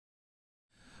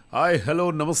Hi, hello,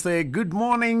 namaste, good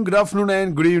morning, good afternoon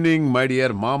and good evening, my dear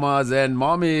mamas and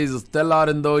mommies.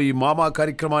 ThellarindoiMama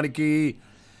కార్యక్రమానికి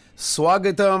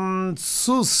స్వాగతం,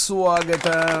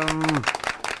 సుస్వాగతం.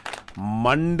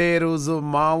 Monday రోజు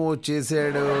మాము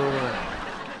చేశాడు.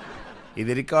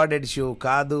 ఇది రికార్డెడ్ షో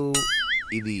కాదు,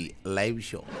 ఇది లైవ్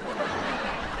షో.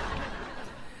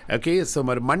 ఓకే, సో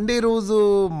మరి మండే రోజు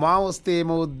మా వస్తే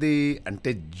ఏమవుద్ది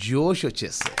అంటే జోష్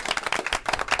వచ్చేస్తుంది.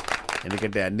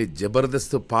 ఎందుకంటే అన్ని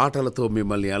జబర్దస్త్ పాటలతో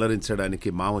మిమ్మల్ని అలరించడానికి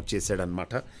మామ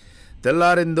వచ్చేసాడనమాట.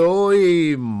 తెల్లారిందోయ్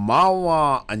మావా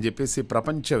అని చెప్పేసి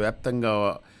ప్రపంచవ్యాప్తంగా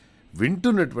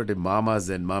వింటున్నటువంటి మామాజ్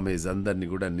అండ్ మామేజ్ అందరినీ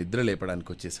కూడా నిద్ర లేపడానికి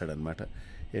వచ్చేసాడనమాట.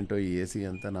 ఏంటో ఈ ఏసీ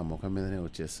అంతా నా ముఖం మీదనే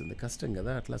వచ్చేస్తుంది. కష్టం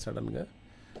కదా అట్లా సడన్గా.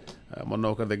 మొన్న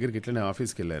ఒకరి దగ్గరికి ఇట్లనే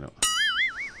ఆఫీస్కి వెళ్ళాను.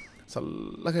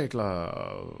 చల్లగా ఇట్లా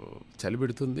చలి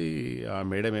పెడుతుంది. ఆ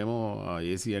మేడం ఏమో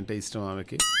ఏసీ అంటే ఇష్టం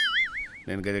ఆమెకి.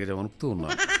 నేను గజగజ వణుకుతూ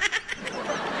ఉన్నాను.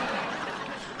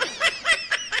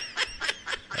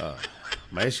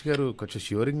 మహేష్ గారు కొంచెం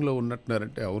షివరింగ్లో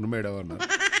ఉన్నట్టున్నారంటే అవును మేడం అన్నారు.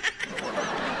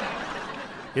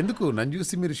 ఎందుకు నన్ను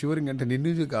చూసి మీరు షివరింగ్ అంటే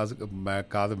నిన్ను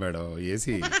కాదు మేడం,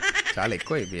 ఏసీ చాలా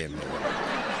ఎక్కువ అయిపోయాను.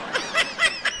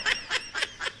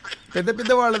 పెద్ద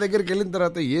పెద్ద వాళ్ళ దగ్గరికి వెళ్ళిన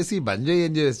తర్వాత ఏసీ బంద్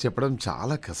చేసి చెప్పడం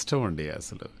చాలా కష్టం అండి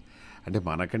అసలు. అంటే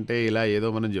మనకంటే ఇలా ఏదో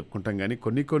మనం చెప్పుకుంటాం కానీ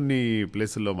కొన్ని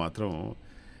ప్లేసుల్లో మాత్రం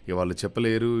ఇక వాళ్ళు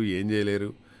చెప్పలేరు, ఏం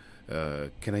చేయలేరు.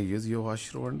 Can I use your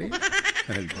washroom అండి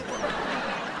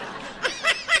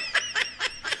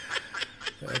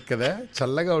కదా.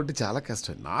 చల్లగా ఉంటే చాలా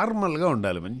కష్టం. నార్మల్గా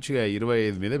ఉండాలి, మంచిగా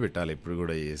 25 మీద పెట్టాలి ఇప్పుడు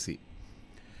కూడా ఏసీ.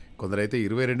 కొందరైతే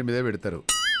 22 మీదే పెడతారు,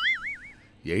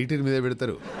 18 మీద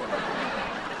పెడతారు,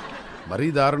 మరీ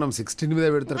దారుణం 16 మీద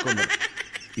పెడతారు కొందరు.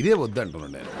 ఇదే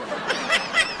వద్దంటున్నాను నేను.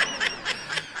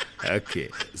 ఓకే,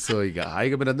 సో ఇక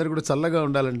హాయిగా మీరందరూ కూడా చల్లగా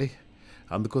ఉండాలండి.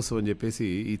 అందుకోసం అని చెప్పేసి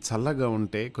ఈ చల్లగా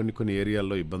ఉంటే కొన్ని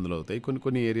ఏరియాల్లో ఇబ్బందులు అవుతాయి,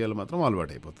 కొన్ని ఏరియాలో మాత్రం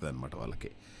అలవాటు అయిపోతుంది అనమాట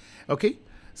వాళ్ళకి. ఓకే,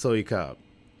 సో ఇక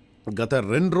గత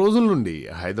 2 రోజుల నుండి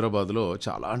హైదరాబాద్లో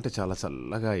చాలా అంటే చాలా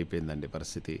చల్లగా అయిపోయిందండి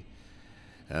పరిస్థితి.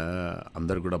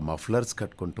 అందరు కూడా మఫ్లర్స్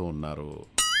కట్టుకుంటూ ఉన్నారు.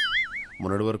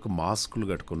 మొన్నటి వరకు మాస్కులు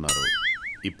కట్టుకున్నారు,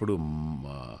 ఇప్పుడు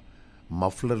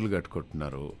మఫ్లర్లు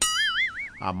కట్టుకుంటున్నారు.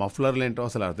 ఆ మఫ్లర్లు ఏంటో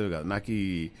అసలు అర్థం కాదు నాకు.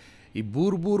 ఈ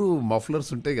బూరు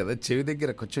మఫ్లర్స్ ఉంటాయి కదా, చెవి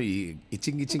దగ్గర కొంచెం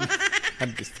ఇచ్చింగ్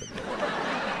అనిపిస్తుంది.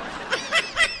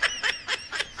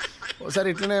 ఒకసారి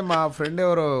ఇట్లనే మా ఫ్రెండ్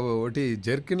ఎవరో ఒకటి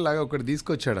జర్కిన్ లాగా ఒకటి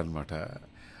తీసుకొచ్చాడనమాట.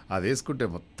 అది వేసుకుంటే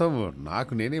మొత్తం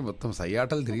నేనే మొత్తం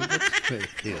సయ్యాటలు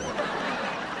తిరిగిపోతుంది.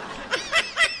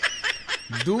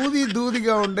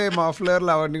 దూదిగా ఉండే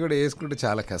మఫ్లర్లు అవన్నీ కూడా వేసుకుంటే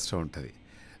చాలా కష్టం ఉంటుంది.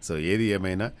 సో ఏది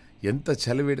ఏమైనా ఎంత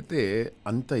చలి పెడితే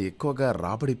అంత ఎక్కువగా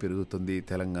రాబడి పెరుగుతుంది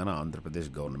తెలంగాణ ఆంధ్రప్రదేశ్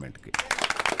గవర్నమెంట్కి.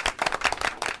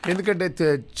 ఎందుకంటే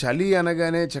చలి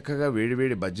అనగానే చక్కగా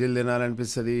వేడి బజ్జీలు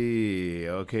తినాలనిపిస్తుంది.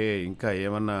 ఓకే, ఇంకా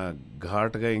ఏమన్నా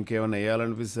ఘాటుగా ఇంకేమన్నా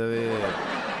వేయాలనిపిస్తుంది.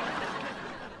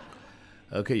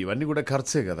 ఓకే, ఇవన్నీ కూడా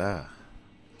ఖర్చే కదా.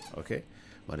 ఓకే,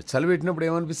 మరి చలి పెట్టినప్పుడు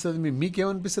ఏమనిపిస్తుంది?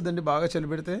 మీకేమనిపిస్తుంది అండి బాగా చలి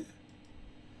పెడితే?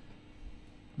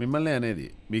 మిమ్మల్ని అనేది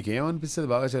మీకేమనిపిస్తుంది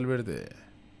బాగా చలి పెడితే?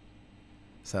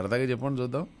 సరదాగా చెప్పండి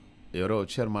చూద్దాం. ఎవరో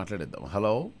వచ్చారు, మాట్లాడేద్దాం.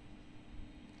 హలో,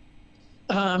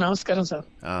 నమస్కారం సార్.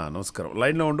 నమస్కారం,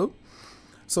 లైన్లో ఉండు.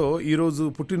 సో ఈరోజు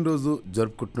పుట్టినరోజు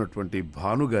జరుపుకుంటున్నటువంటి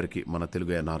భాను గారికి మన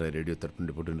తెలుగు NRI రేడియో తరపు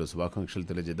నుండి పుట్టినరోజు శుభాకాంక్షలు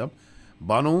తెలియజేద్దాం.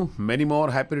 Bhanu, many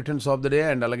more happy returns of the day.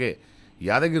 And అలాగే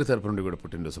యాదగిరి తరపు నుండి కూడా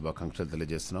పుట్టినరోజు శుభాకాంక్షలు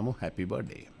తెలియజేస్తున్నాము. Happy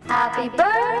birthday.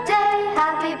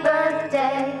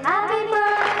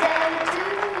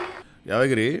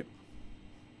 యాదగిరి,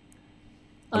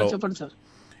 చెప్పండి సార్.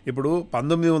 ఇప్పుడు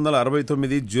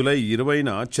 1969 జూలై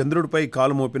 20న చంద్రుడిపై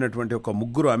కాలు మోపినటువంటి ఒక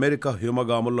 3 అమెరికా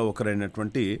హ్యూమగాముల్లో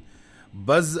ఒకరైనటువంటి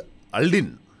బజ్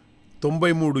అల్డిన్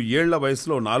 93 ఏళ్ల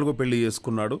వయసులో 4వ పెళ్లి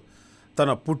చేసుకున్నాడు.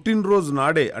 తన పుట్టినరోజు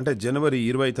నాడే అంటే జనవరి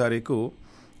 20 తారీఖు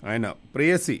ఆయన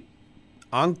ప్రేయసి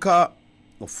ఆంకా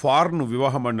ఫార్ను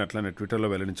వివాహం అన్నట్లనే ట్విట్టర్లో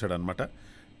వెల్లడించాడు అనమాట.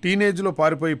 టీనేజ్లో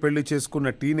పారిపోయి పెళ్లి చేసుకున్న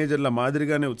టీనేజర్ల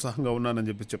మాదిరిగానే ఉత్సాహంగా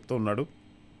ఉన్నానని చెప్తూ ఉన్నాడు.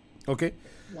 ఓకే,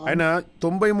 ఆయన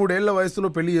 93 ఏళ్ల వయసులో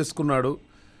పెళ్లి చేసుకున్నాడు.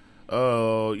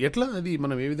 ఎట్లా అది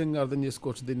మనం ఏ విధంగా అర్థం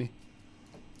చేసుకోవచ్చు దీన్ని?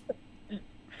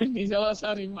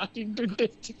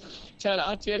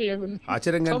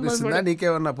 ఆశ్చర్యంగా అనిపిస్తుందా?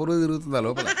 నీకేమన్నా పురుగు తిరుగుతుందా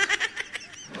లోపల?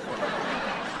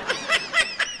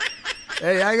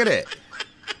 యాగరే,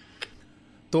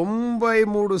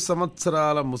 93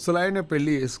 సంవత్సరాల ముసలాయన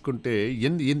పెళ్లి చేసుకుంటే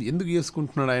ఎందుకు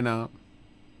చేసుకుంటున్నాడు ఆయన?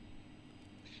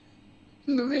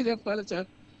 నువ్వే చెప్పాలి సార్.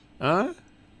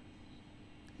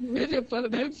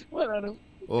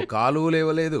 ఓ కాలు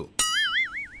లేవలేదు,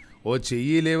 ఓ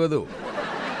చెయ్యి లేవదు,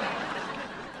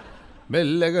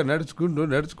 మెల్లగా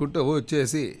నడుచుకుంటూ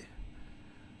వచ్చేసి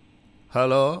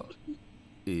హలో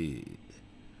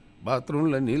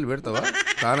బాత్రూంలో నీళ్ళు పెడతావా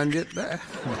స్నానం చేస్తా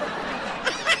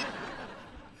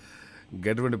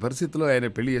గటువంటి పరిస్థితుల్లో ఆయన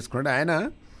పెళ్లి చేసుకున్నాడు. ఆయన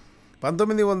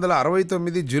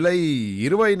 1969 జూలై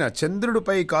 20న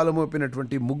చంద్రుడిపై కాలు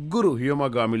మోపినటువంటి ముగ్గురు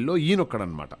హ్యోమగామిల్లో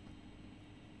ఈయనొక్కడనమాట.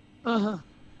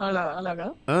 అలాగా.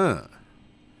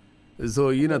 సో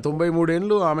ఈయన 93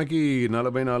 ఏళ్ళు, ఆమెకి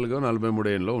 44-43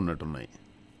 ఏళ్ళు ఉన్నట్టున్నాయి.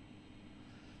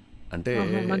 అంటే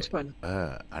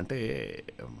అంటే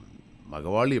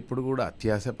మగవాళ్ళు ఎప్పుడు కూడా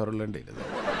అత్యాశ పరులండి కదా.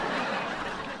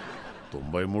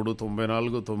 93,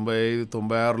 94, 95,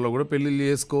 96లో కూడా పెళ్ళిళ్ళు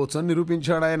చేసుకోవచ్చు అని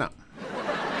నిరూపించాడు ఆయన.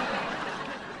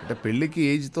 అంటే పెళ్ళికి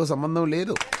ఏజ్తో సంబంధం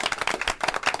లేదు.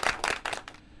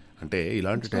 అంటే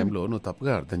ఇలాంటి టైంలో నువ్వు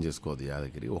తప్పుగా అర్థం చేసుకోవద్దు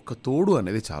యాదగిరి. ఒక్క తోడు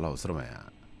అనేది చాలా అవసరమయ్యా.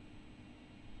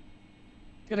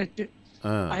 కరెక్ట్.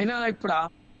 అయినా ఇప్పుడు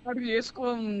అడుగు చేసుకో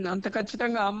అంత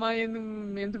ఖచ్చితంగా అమ్మాయి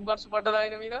ఎందుకు మనసు పడ్డది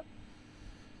ఆయన మీద?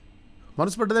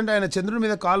 మనసు పడ్డదంటే ఆయన చంద్రుడి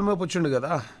మీద కాలు మోపొచ్చిండు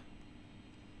కదా.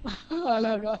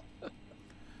 అలాగా.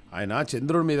 ఆయన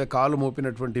చంద్రుడి మీద కాలు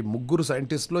మోపినటువంటి ముగ్గురు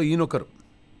సైంటిస్టులో ఈయనొకరు.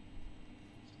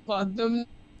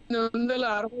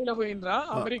 1960లో పోయినరా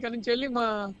అమెరికా నుంచి వెళ్ళి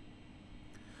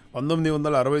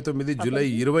 1969 జూలై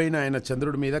 20న ఆయన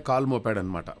చంద్రుడి మీద కాలు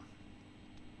మోపాడనమాట.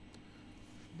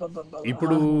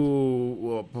 ఇప్పుడు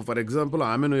ఫర్ ఎగ్జాంపుల్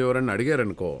ఆమెను ఎవరన్నా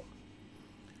అడిగారనుకో,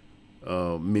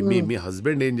 మీ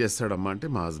హస్బెండ్ ఏం చేస్తాడమ్మా అంటే,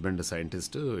 మా హస్బెండ్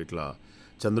సైంటిస్ట్, ఇట్లా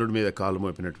చంద్రుడి మీద కాలు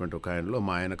మోపినటువంటి ఒక ఆయనలో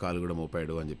మా ఆయన కాలు కూడా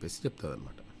మోపాడు అని చెప్పేసి చెప్తుంది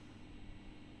అనమాట.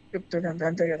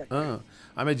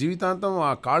 ఆమె జీవితాంతం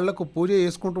ఆ కాళ్లకు పూజ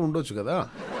చేసుకుంటూ ఉండొచ్చు కదా.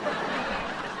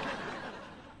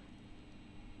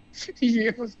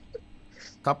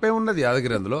 తప్పే ఉన్నది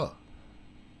యాదగిరి అందులో.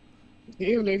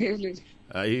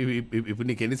 ఇప్పుడు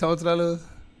నీకు ఎన్ని సంవత్సరాలు?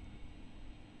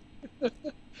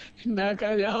 నాకు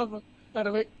 65,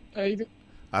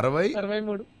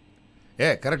 63.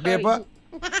 కరెక్ట్ చెప్పా.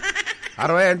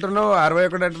 60 అంటున్నావు,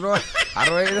 61 అంటున్నావు,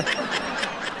 65.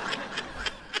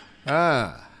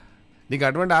 నీకు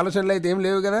అటువంటి ఆలోచనలు అయితే ఏం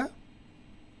లేవు కదా?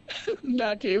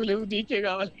 నాకేం లేవు, నీకే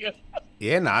కావాలి కదా.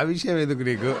 నా విషయం ఎందుకు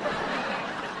నీకు?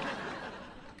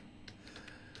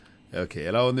 ఓకే,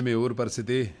 ఎలా ఉంది మీ ఊరు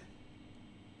పరిస్థితి?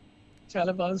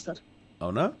 చాలా బాగుంది సార్.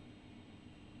 అవునా?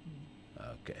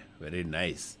 Okay, very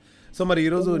nice. సో మరి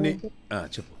ఈరోజు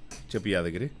చెప్పు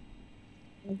యాదగిరి.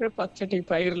 అంటే పచ్చటి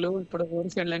పైర్లు ఇప్పుడు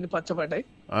ఊరిసేళ్ళని పచ్చబడ్డాయి.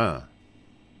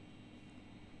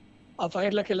 ఆ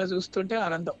పైర్లకి ఇలా చూస్తుంటే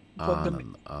ఆనందం.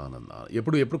 ఆనందం.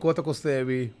 ఎప్పుడు కోతకు వస్తాయి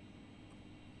అవి?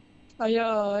 అయ్యా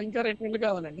ఇంకా 2 నెలలు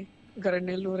కావాలండి. ఇంకా 2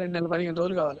 నెలలు 15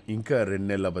 రోజులు కావాలి. ఇంకా 2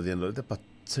 నెలల 15 రోజులు అయితే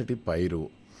పచ్చటి పైరు.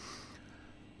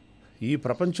 ఈ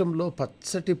ప్రపంచంలో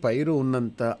పచ్చటి పైరు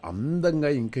ఉన్నంత అందంగా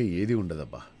ఇంకా ఏది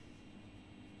ఉండదబ్బా.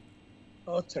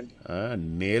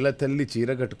 నేల తల్లి చీర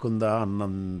కట్టుకుందా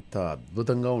అన్నంత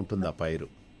అద్భుతంగా ఉంటుంది ఆ పైరు.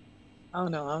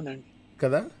 అవునండి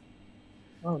కదా.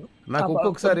 నాకు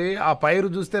ఒక్కొక్కసారి ఆ పైరు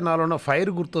చూస్తే నాలో ఉన్న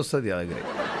ఫైర్ గుర్తొస్తుంది అలాగే.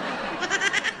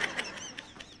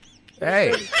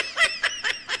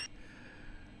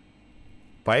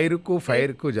 పైరుకు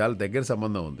ఫైర్కు చాలా దగ్గర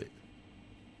సంబంధం ఉంది.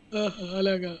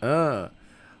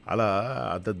 అలా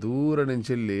అంత దూరం నుంచి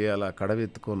వెళ్ళి అలా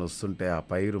కడవెత్తుకొని వస్తుంటే ఆ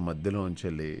పైరు మధ్యలో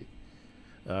ఉంచెళ్ళి,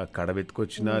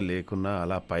 కడవెత్తుకొచ్చినా లేకున్నా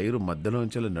అలా పైరు మధ్యలో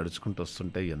ఉంచెళ్ళి నడుచుకుంటూ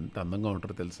వస్తుంటే ఎంత అందంగా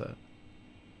ఉంటారో తెలుసా.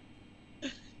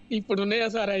 ఇప్పుడు ఉన్నాయా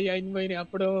సార్ అయ్యా పోయినాయి?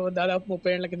 అప్పుడు దాదాపు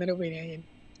 30 ఏళ్ల కిందనే పోయినాయి.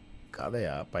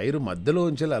 కాదయ్యా, పైరు మధ్యలో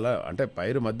ఉంచెళ్ళి అలా, అంటే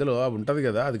పైరు మధ్యలో ఉంటుంది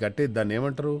కదా, అది కట్టి దాన్ని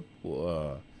ఏమంటారు?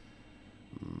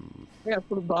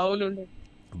 అప్పుడు బావులు ఉండే.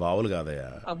 బావులు కాదయ్యా,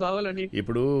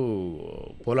 ఇప్పుడు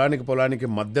పొలానికి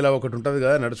మధ్యలో ఒకటి ఉంటుంది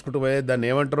కదా నడుచుకుంటూ పోయేది, దాన్ని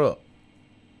ఏమంటారు?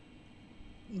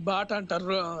 బాట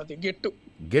అంటారు. అది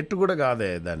గెట్టు కూడా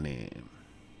కాదే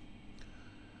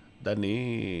దాన్ని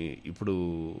ఇప్పుడు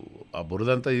ఆ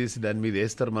బురదంతా తీసి దాని మీద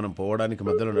వేస్తారు మనం పోవడానికి,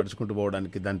 మధ్యలో నడుచుకుంటూ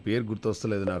పోవడానికి. దాని పేరు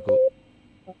గుర్తొస్తలేదు నాకు.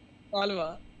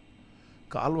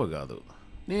 కాలువ కాదు.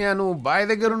 నువ్వు బావి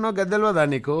దగ్గర ఉన్నావు, గద్దెలవదా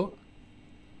నీకు?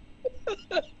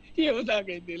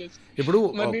 ఇప్పుడు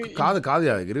కాదు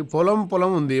యాదగిరి,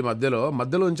 పొలం ఉంది మధ్యలో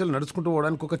నుంచి నడుచుకుంటూ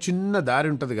పోవడానికి ఒక చిన్న దారి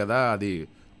ఉంటది కదా, అది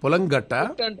పొలం గట్ట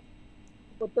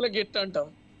అంటాం.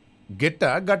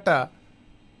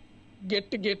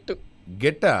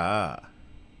 గెట్ట.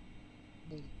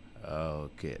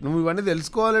 ఓకే, నువ్వు ఇవన్నీ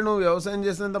తెలుసుకోవాలి. నువ్వు వ్యవసాయం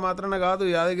చేసినంత మాత్రాన కాదు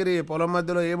యాదగిరి. పొలం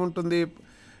మధ్యలో ఏముంటుంది?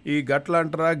 ఈ గట్ల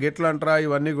అంటారా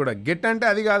ఇవన్నీ కూడా. గెట్ట అంటే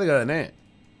అది కాదు కదనే.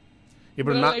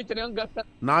 ఇప్పుడు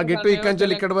నా గెట్టు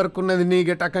ఇక్కంచెలు ఇక్కడ వరకు ఉన్నది, నీ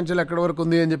గెట్టు అక్కంచెలు ఎక్కడి వరకు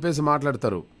ఉంది అని చెప్పేసి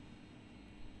మాట్లాడతారు.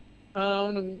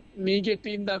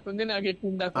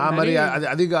 మరి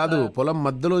అది కాదు. పొలం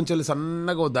మధ్యలోంచి వెళ్ళి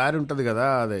సన్నగా దారి ఉంటుంది కదా,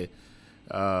 అదే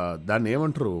దాన్ని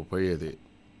ఏమంటారు పోయేది?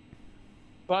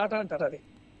 బాట అంటారు. అది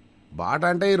బాట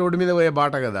అంటే ఈ రోడ్డు మీద పోయే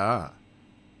బాట కదా.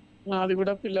 అది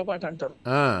కూడా పిల్ల పాట అంటారు.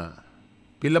 ఆ,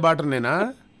 పిల్ల బాటనేనా?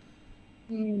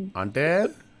 అంటే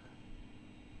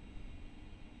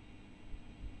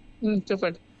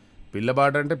చెప్పండి. పిల్ల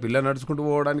బాట అంటే పిల్ల నడుచుకుంటూ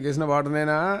పోవడానికి వేసిన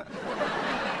బాటనేనా?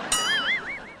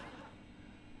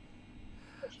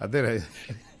 అదే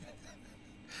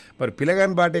మరి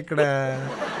పిల్లగాని బాట ఇక్కడ.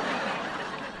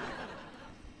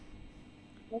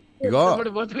 ఇగో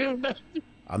పోతూనే ఉండాలి.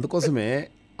 అందుకోసమే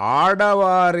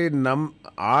ఆడవారి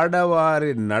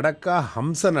నడక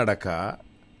హంస నడక,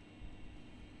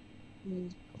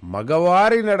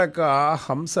 మగవారి నడక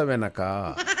హంస వెనక.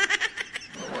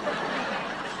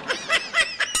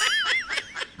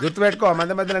 గుర్తుపెట్టుకో,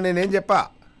 మధ్య మధ్యలో నేనేం చెప్పా?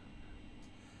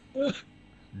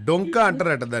 డొంక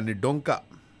అంటారట దాన్ని, డొంక.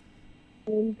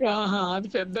 ఇంకా అది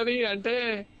పెద్దది అంటే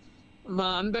మా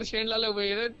అందరి చేనులలో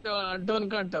పోయేదే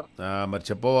డోన్క అంటారు. మరి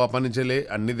చెప్పవు అప్పటి నుంచి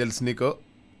అన్నీ తెలుసు నీకు.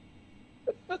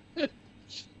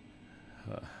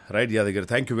 Right Yadagiri,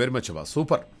 thank you very much అబ్బా,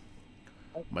 సూపర్.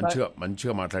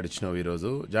 మంచిగా మాట్లాడిచ్చినావు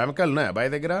ఈరోజు. జామకాయలు ఉన్నాయా బాయ్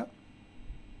దగ్గర?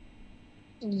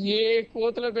 ఏ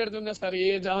కోతులు పెడుతున్నా సార్, ఏ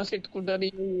జామ చెట్టుకుంటాను,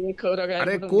 ఏ కూరగాయ.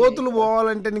 అరే కోతులు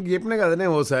పోవాలంటే నీకు చెప్పినా కదనే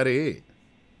ఓసారి.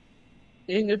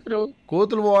 ఏం చెప్పినావు?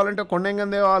 కోతులు పోవాలంటే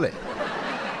కొండంగం తేవాలి.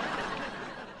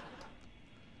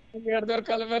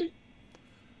 దొరకాలి మరి.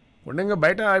 కొండంగం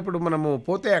బయట ఇప్పుడు మనము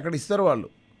పోతే అక్కడ ఇస్తారు వాళ్ళు,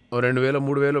 2000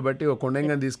 3000 బట్టి ఒక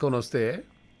కొండంగం తీసుకొని వస్తే.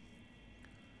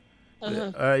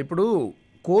 ఇప్పుడు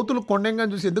కోతులు కొండంగం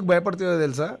చూసి ఎందుకు భయపడుతుందో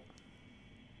తెలుసా?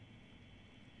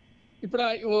 ఇప్పుడు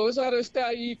ఒకసారి వస్తే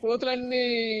ఈ కోతులన్నీ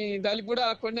దానికి కూడా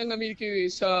కొండంగా మీదకి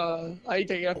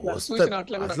అవుతాయి.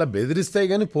 అట్లా బెదిరిస్తాయి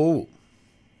కానీ పోవు.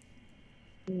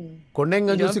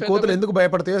 కొండంగం చూసి కోతులు ఎందుకు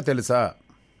భయపడతాయో తెలుసా?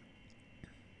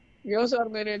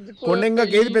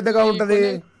 కొండంగకి ఏది పెద్దగా ఉంటది?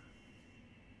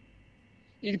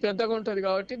 ఇది పెద్దగా ఉంటది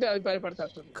కాబట్టి అది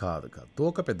భయపడతారు. కాదు,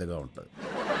 తోక పెద్దగా ఉంటది.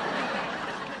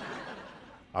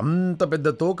 అంత పెద్ద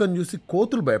తోకను చూసి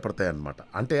కోతులు భయపడతాయి అన్నమాట.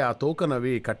 అంటే ఆ తోకను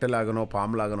అవి కట్టెలాగనో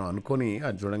పాములాగనో అనుకొని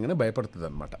అది చూడంగానే భయపడుతుంది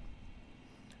అనమాట.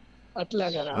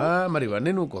 మరి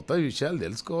ఇవన్నీ నువ్వు కొత్త విషయాలు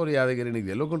తెలుసుకోవాలి యాదగిరి. నీకు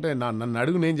తెలియకుంటే నన్ను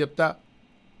అడుగు, నేను చెప్తా.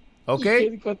 ఓకే,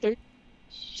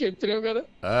 చెప్తున్నావు కదా,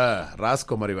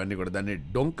 రాసుకో మరి ఇవన్నీ కూడా. దాన్ని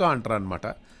డొంక అంటారు అనమాట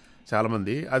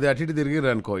చాలామంది. అది అటు ఇటు తిరిగిరు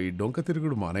అనుకో, ఈ డొంక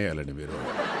తిరుగుడు మానేయాలండి మీరు.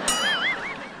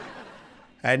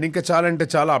 అండ్ ఇంకా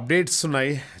చాలా అప్డేట్స్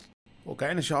ఉన్నాయి. ఒక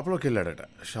ఆయన షాప్లోకి వెళ్ళాడట.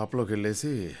 షాప్లోకి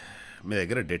వెళ్ళేసి మీ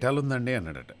దగ్గర డెటాల్ ఉందండి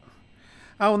అన్నాడట.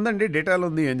 ఉందండి డెటాల్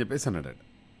ఉంది అని చెప్పేసి అన్నాడట.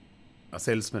 ఆ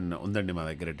సేల్స్మెన్ ఉందండి మా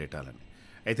దగ్గర డెటాల్ అని.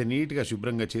 అయితే నీట్గా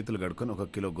శుభ్రంగా చేతులు కడుక్కొని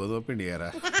 1 కిలో గోధుమ పిండి ఇయ్యరా.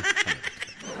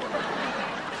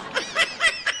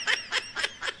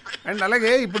 అండ్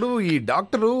అలాగే ఇప్పుడు ఈ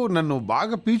డాక్టరు నన్ను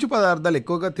బాగా పీచు పదార్థాలు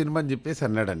ఎక్కువగా తినమని చెప్పేసి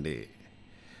అన్నాడండి.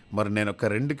 మరి నేను ఒక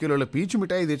 2 కిలోల పీచు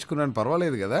మిఠాయి తెచ్చుకున్నాను,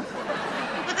 పర్వాలేదు కదా,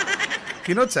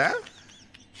 తినొచ్చా?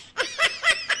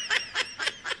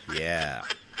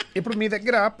 ఇప్పుడు మీ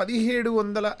దగ్గర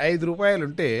 1705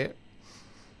 రూపాయలుంటే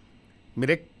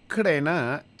మీరు ఎక్కడైనా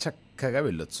చక్కగా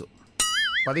వెళ్ళొచ్చు.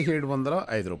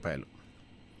 1705 రూపాయలు.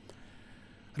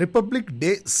 రిపబ్లిక్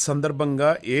డే సందర్భంగా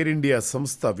ఎయిర్ ఇండియా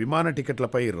సంస్థ విమాన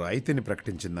టికెట్లపై రాయితీని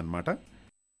ప్రకటించిందనమాట.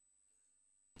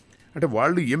 అంటే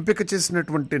వాళ్ళు ఎంపిక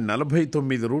చేసినటువంటి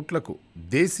 49 రూట్లకు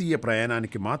దేశీయ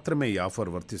ప్రయాణానికి మాత్రమే ఈ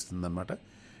ఆఫర్ వర్తిస్తుందన్నమాట.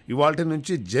 ఇవాల్టి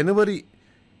నుంచి జనవరి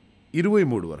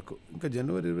 23 వరకు. ఇంకా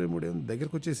జనవరి 23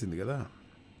 దగ్గరకు వచ్చేసింది కదా.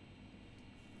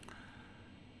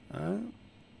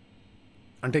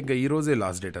 అంటే ఇంకా ఈరోజే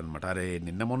లాస్ట్ డేట్ అనమాట. అరే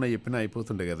నిన్న మొన్న చెప్పినా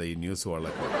అయిపోతుండే కదా ఈ న్యూస్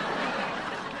వాళ్ళకు.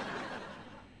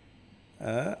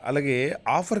 అలాగే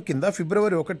ఆఫర్ కింద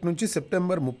ఫిబ్రవరి 1 నుంచి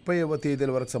సెప్టెంబర్ 30వ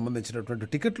తేదీల వరకు సంబంధించినటువంటి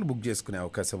టికెట్లు బుక్ చేసుకునే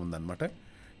అవకాశం ఉందన్నమాట.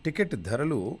 టికెట్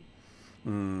ధరలు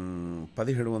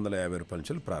 1750 రూపాయల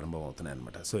నుంచి ప్రారంభం అవుతున్నాయి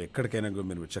అనమాట. సో ఎక్కడికైనా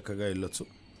మీరు చక్కగా వెళ్ళొచ్చు.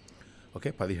 ఓకే,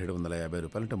 1750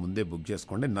 రూపాయలు అంటే ముందే బుక్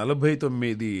చేసుకోండి.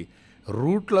 49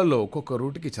 రూట్లలో ఒక్కొక్క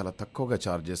రూట్కి చాలా తక్కువగా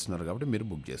ఛార్జ్ చేస్తున్నారు కాబట్టి మీరు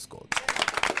బుక్ చేసుకోవచ్చు.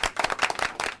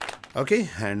 ఓకే,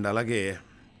 అండ్ అలాగే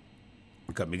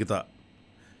ఇంకా మిగతా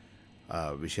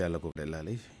విషయాలకు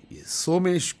వెళ్ళాలి. ఈ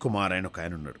సోమేష్ కుమార్ ఆయన ఒక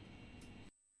ఆయన ఉన్నాడు.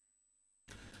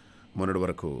 మొన్నటి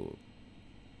వరకు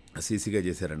సీసీగా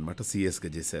చేశారనమాట, సిఎస్గా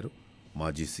చేశారు,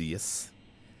 మాజీ సిఎస్.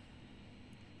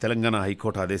 తెలంగాణ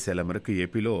హైకోర్టు ఆదేశాల మేరకు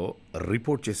ఏపీలో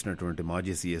రిపోర్ట్ చేసినటువంటి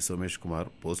మాజీ సీఎస్ సోమేష్ కుమార్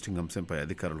పోస్టింగ్ అంశంపై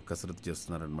అధికారులు కసరత్తు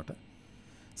చేస్తున్నారనమాట.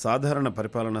 సాధారణ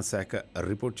పరిపాలనా శాఖ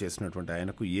రిపోర్ట్ చేసినటువంటి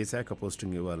ఆయనకు ఏ శాఖ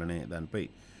పోస్టింగ్ ఇవ్వాలనే దానిపై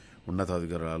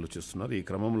ఉన్నతాధికారులు ఆలోచిస్తున్నారు. ఈ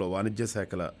క్రమంలో వాణిజ్య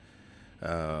శాఖల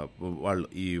వాళ్ళు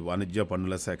ఈ వాణిజ్య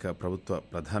పన్నుల శాఖ ప్రభుత్వ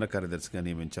ప్రధాన కార్యదర్శిగా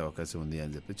నియమించే అవకాశం ఉంది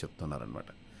అని చెప్పి చెప్తున్నారనమాట.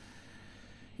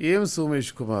 ఏం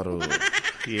సోమేష్ కుమారు,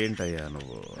 ఏంటయ్యా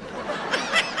నువ్వు,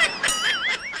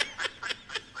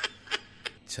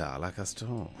 చాలా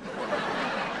కష్టం.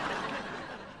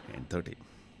 ఏంతోటి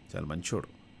చాలా మంచోడు.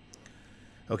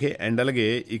 ఓకే. అండ్ అలాగే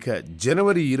ఇక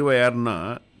జనవరి 26న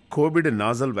Covid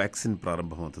nozzle vaccine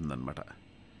ప్రారంభమవుతుందన్నమాట.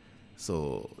 So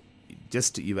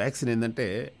just ఈ వ్యాక్సిన్ ఏంటంటే,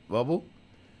 బాబు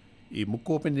ఈ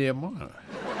ముక్కు ఓపెన్ చేయమ్మా.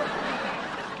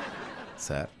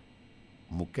 సార్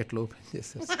ముక్కు ఎట్లా ఓపెన్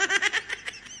చేస్తారు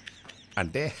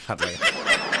అంటే అట్లా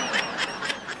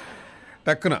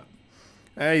టక్కున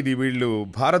ఇది వీళ్ళు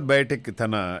భారత్ బయోటెక్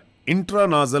తన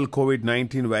ఇంట్రానాజల్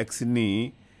కోవిడ్-19 వ్యాక్సిన్ని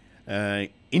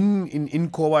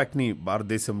ఇన్కోవాక్ని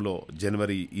భారతదేశంలో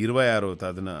జనవరి 26వ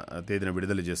తేదీన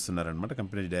విడుదల చేస్తున్నారనమాట.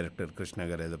 కంపెనీ డైరెక్టర్ కృష్ణ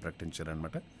గారు ఏదో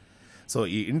ప్రకటించారనమాట. సో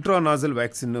ఈ ఇంట్రానాజల్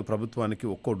వ్యాక్సిన్ ప్రభుత్వానికి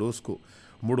ఒక్కో డోస్కు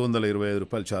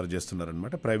 $325 ఛార్జ్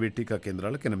చేస్తున్నారనమాట. ప్రైవేట్ టీకా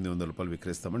కేంద్రాలకు $800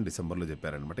 విక్రయిస్తామని డిసెంబర్లో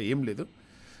చెప్పారనమాట. ఏం లేదు,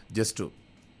 జస్ట్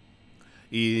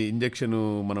ఈ ఇంజెక్షన్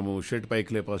మనము షర్ట్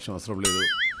పైకి లేపాల్సిన అవసరం లేదు,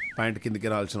 ప్యాంట్ కిందికి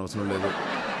రావాల్సిన అవసరం లేదు.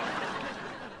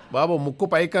 బాబు ముక్కు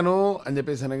పైకను అని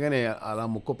చెప్పేసి అనగానే అలా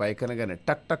ముక్కు పైకనగానే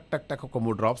టక్ టక్ టక్ టక్ ఒక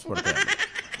 3 డ్రాప్స్ పడతాయి.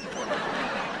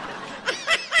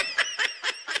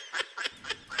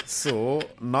 సో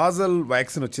నాజల్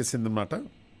వ్యాక్సిన్ వచ్చేసింది అనమాట.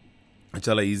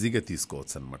 చాలా ఈజీగా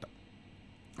తీసుకోవచ్చు అనమాట.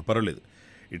 పర్వాలేదు,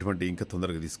 ఇటువంటి ఇంకా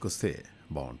తొందరగా తీసుకొస్తే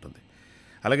బాగుంటుంది.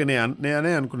 అలాగే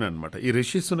నేనే అనుకున్నాను అనమాట, ఈ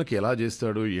రిషి సునక్ ఎలా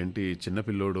చేస్తాడు ఏంటి,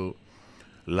 చిన్నపిల్లోడు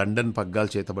లండన్ పగ్గాలు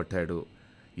చేతబట్టాడు,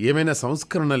 ఏమైనా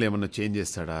సంస్కరణలు ఏమైనా చేంజ్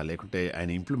చేస్తాడా, లేకుంటే ఆయన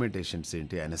ఇంప్లిమెంటేషన్స్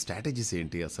ఏంటి, ఆయన స్ట్రాటజీస్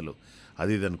ఏంటి అసలు,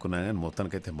 అది ఇది అనుకున్నాను. కానీ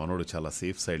మొత్తానికైతే మనోడు చాలా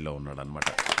సేఫ్ సైడ్లో ఉన్నాడు అనమాట.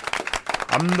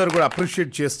 అందరూ కూడా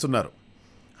అప్రిషియేట్ చేస్తున్నారు.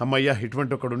 అమ్మయ్య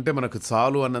ఇటువంటి ఒకడు ఉంటే మనకు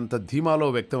చాలు అన్నంత ధీమాలో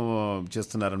వ్యక్తం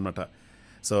చేస్తున్నారనమాట.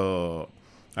 సో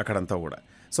అక్కడంతా కూడా.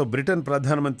 సో బ్రిటన్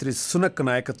ప్రధానమంత్రి సునక్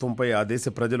నాయకత్వంపై ఆ దేశ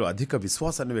ప్రజలు అధిక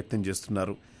విశ్వాసాన్ని వ్యక్తం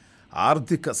చేస్తున్నారు.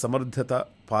 ఆర్థిక సమర్థత,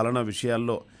 పాలనా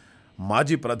విషయాల్లో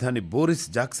మాజీ ప్రధాని బోరిస్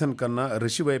జాన్సన్ కన్నా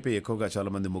రిషి వైపే ఎక్కువగా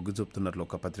చాలామంది మొగ్గు చూపుతున్నట్లు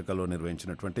ఒక పత్రికలో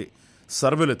నిర్వహించినటువంటి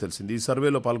సర్వేలో తెలిసింది. ఈ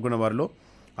సర్వేలో పాల్గొన్న వారిలో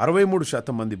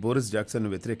 63% మంది బోరిస్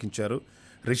జాన్సన్ను వ్యతిరేకించారు.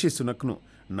 రిషి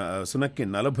సునక్కి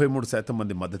 43%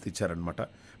 మంది మద్దతు ఇచ్చారనమాట.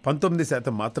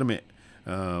 19% మాత్రమే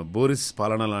బోరిస్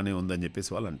పాలనలానే ఉందని చెప్పేసి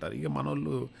వాళ్ళు అంటారు. ఇక మన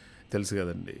వాళ్ళు తెలుసు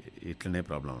కదండి, ఇట్లనే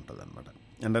ప్రాబ్లం ఉంటుంది అనమాట.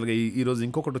 అండ్ అలాగే ఈరోజు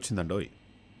ఇంకొకటి వచ్చిందండి.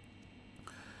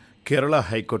 కేరళ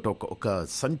హైకోర్టు ఒక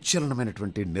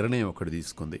సంచలనమైనటువంటి నిర్ణయం ఒకటి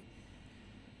తీసుకుంది.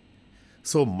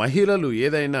 సో మహిళలు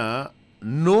ఏదైనా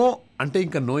నో అంటే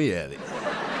ఇంకా నోయే అది.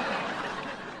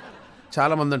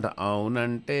 చాలామంది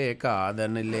అవునంటే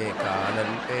కాదనిలే,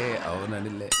 కాదంటే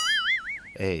అవుననిలే.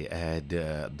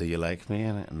 Do you like me?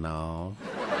 No.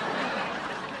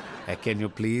 Can you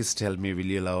please tell me,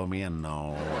 will you love me? No.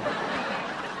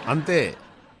 అంతే,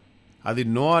 అది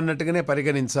నో అన్నట్టుగానే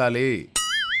పరిగణించాలి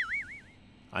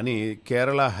అని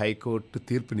కేరళ హైకోర్టు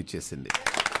తీర్పునిచ్చేసింది.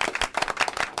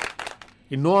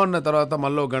 ఈ నో అన్న తర్వాత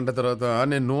మళ్ళీ గంట తర్వాత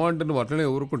నేను నో అంటే నువ్వు అట్లనే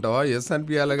ఊరుకుంటావా, ఎస్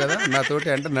అనిపించాలి కదా నాతోటి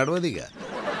అంటే నడవదిగా.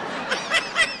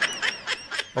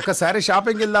 ఒకసారి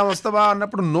షాపింగ్కి వెళ్దాం వస్తావా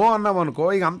అన్నప్పుడు నో అన్నాం అనుకో,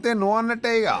 ఇక అంతే నో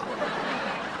అన్నట్టే. ఇక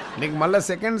నీకు మళ్ళీ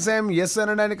సెకండ్ టైం ఎస్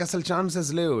అనడానికి అసలు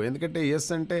ఛాన్సెస్ లేవు. ఎందుకంటే ఎస్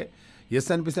అంటే ఎస్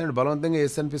అనిపిస్తే బలవంతంగా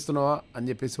ఎస్ అనిపిస్తున్నావా అని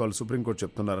చెప్పేసి వాళ్ళు సుప్రీంకోర్టు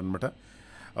చెప్తున్నారనమాట.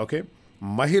 ఓకే,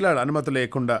 మహిళల అనుమతి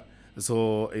లేకుండా, సో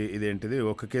ఇదేంటిది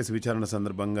ఒక కేసు విచారణ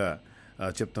సందర్భంగా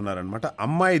చెప్తున్నారనమాట.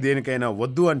 అమ్మాయి దేనికైనా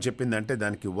వద్దు అని చెప్పిందంటే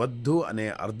దానికి వద్దు అనే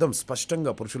అర్థం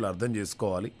స్పష్టంగా పురుషులు అర్థం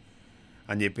చేసుకోవాలి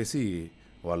అని చెప్పేసి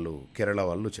వాళ్ళు కేరళ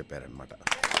వాళ్ళు చెప్పారనమాట.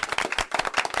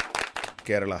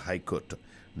 కేరళ హైకోర్టు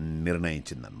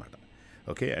నిర్ణయించిందనమాట.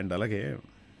 ఓకే, అండ్ అలాగే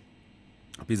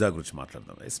పిజ్జా గురించి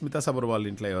మాట్లాడదాం. స్మితా సబర్ వాళ్ళ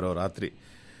ఇంట్లో ఎవరో రాత్రి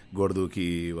గొడదూకి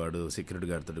వాడు సెక్యూరిటీ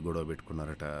గార్డ్తో గొడవ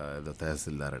పెట్టుకున్నారట, ఏదో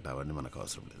తహసీల్దారట, అవన్నీ మనకు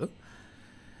అవసరం లేదు.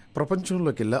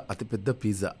 ప్రపంచంలోకి వెళ్ళా అతిపెద్ద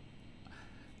పిజ్జా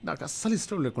నాకు అస్సలు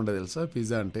ఇష్టం లేకుండా తెలుసా.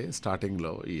 పిజ్జా అంటే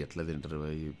స్టార్టింగ్లో ఈ ఎట్లా తింటారు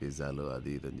ఈ పిజ్జాలు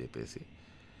అది ఇది అని చెప్పేసి,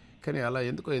 కానీ అలా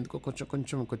ఎందుకో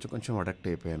కొంచెం అడక్ట్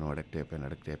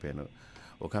అయిపోయాను.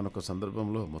 ఒకానొక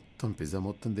సందర్భంలో పిజ్జా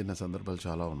మొత్తం తిన్న సందర్భాలు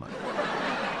చాలా ఉన్నాయి.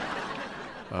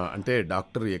 అంటే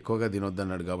డాక్టర్ ఎక్కువగా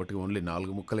తినొద్దన్నాడు కాబట్టి ఓన్లీ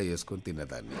 4 ముక్కలే వేసుకొని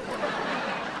తినేదాన్ని.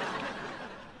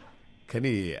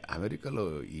 కానీ అమెరికాలో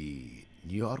ఈ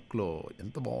న్యూయార్క్లో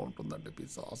ఎంత బాగుంటుందంటే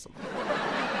పిజ్జా అసలు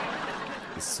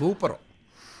సూపర్.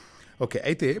 ఓకే,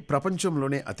 అయితే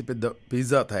ప్రపంచంలోనే అతిపెద్ద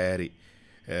పిజ్జా తయారీ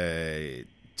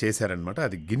చేశారనమాట.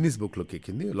 అది గిన్నిస్ బుక్లోకి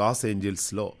ఎక్కింది. Loss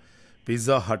ఏంజల్స్లో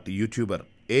pizza hot YouTuber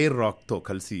air రాక్తో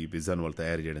కలిసి ఈ పిజ్జాను వాళ్ళు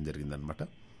తయారు చేయడం జరిగిందనమాట.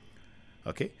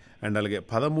 ఓకే, అండ్ అలాగే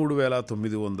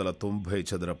 13,990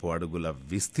 చదరపు అడుగుల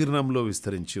విస్తీర్ణంలో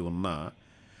విస్తరించి ఉన్న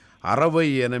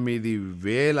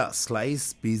 68,000 స్లైస్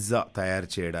పిజ్జా తయారు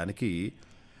చేయడానికి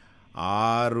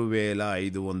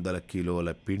 6,500 కిలోల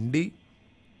పిండి,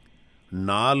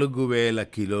 4,000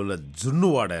 కిలోల జున్ను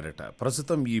వాడారట.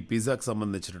 ప్రస్తుతం ఈ పిజ్జాకు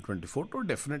సంబంధించినటువంటి ఫోటో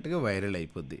డెఫినెట్గా వైరల్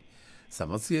అయిపోద్ది,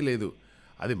 సమస్య లేదు.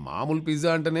 అది మామూలు పిజ్జా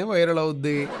అంటేనే వైరల్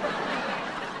అవుద్ది.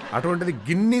 అటువంటిది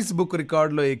గిన్నీస్ బుక్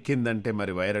రికార్డులో ఎక్కిందంటే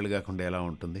మరి వైరల్ కాకుండా ఎలా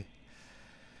ఉంటుంది?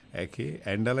 ఓకే.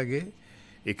 అండ్ అలాగే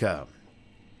ఇక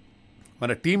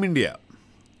మన టీమిండియా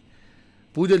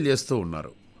పూజలు చేస్తూ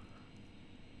ఉన్నారు.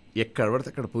 ఎక్కడ పడితే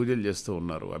అక్కడ పూజలు చేస్తూ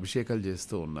ఉన్నారు, అభిషేకాలు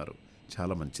చేస్తూ ఉన్నారు.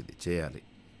 చాలా మంచిది, చేయాలి.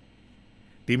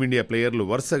 టీమిండియా ప్లేయర్లు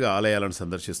వరుసగా ఆలయాలను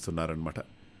సందర్శిస్తున్నారనమాట.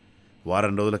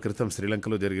 వారం రోజుల క్రితం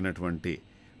శ్రీలంకలో జరిగినటువంటి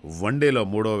వన్డేలో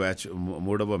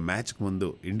మూడవ మ్యాచ్కు ముందు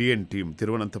ఇండియన్ టీం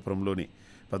తిరువనంతపురంలోని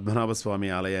పద్మనాభస్వామి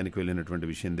ఆలయానికి వెళ్ళినటువంటి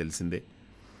విషయం తెలిసిందే.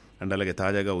 అండ్ అలాగే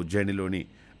తాజాగా ఉజ్జయినిలోని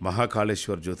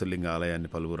మహాకాళేశ్వర్ జ్యోతిర్లింగ ఆలయాన్ని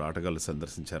పలువురు ఆటగాళ్ళు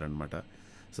సందర్శించారనమాట.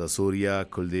 సో సూర్య,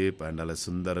 కుల్దీప్ అండ్ అలాగే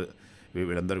సుందర్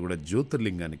వీళ్ళందరూ కూడా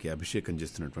జ్యోతిర్లింగానికి అభిషేకం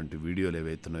చేస్తున్నటువంటి వీడియోలు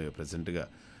ఏవైతున్నాయో ప్రజెంట్గా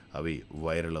అవి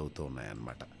వైరల్ అవుతూ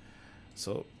ఉన్నాయన్నమాట.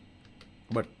 సో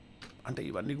బట్ అంటే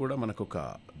ఇవన్నీ కూడా మనకు ఒక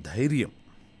ధైర్యం,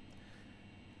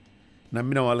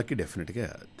 నమ్మిన వాళ్ళకి డెఫినెట్గా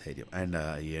ధైర్యం. అండ్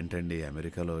ఏంటండి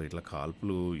అమెరికాలో ఇట్లా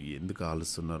కాల్పులు ఎందుకు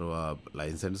కాలుస్తున్నారు? ఆ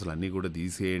లైసెన్సులు అన్నీ కూడా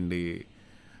తీసేయండి.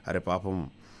 అరే పాపం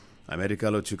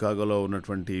అమెరికాలో చికాగోలో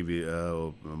ఉన్నటువంటి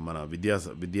మన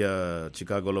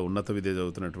చికాగోలో ఉన్నత విద్య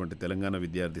చదువుతున్నటువంటి తెలంగాణ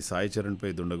విద్యార్థి సాయి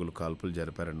చరణ్పై దుండగులు కాల్పులు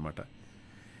జరిపారనమాట.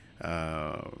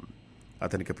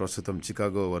 అతనికి ప్రస్తుతం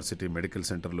చికాగో వర్సిటీ మెడికల్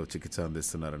సెంటర్లో చికిత్స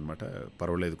అందిస్తున్నారనమాట.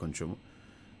 పర్వాలేదు కొంచెం.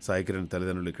 సాయి కిరణ్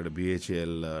తల్లిదండ్రులు ఇక్కడ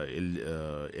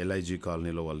ఎల్ఐజీ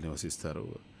కాలనీలో వాళ్ళు నివసిస్తారు.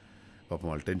 పాపం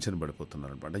వాళ్ళు టెన్షన్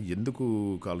పడిపోతున్నారు అనమాట. ఎందుకు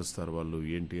కాలుస్తారు వాళ్ళు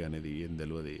ఏంటి అనేది ఏం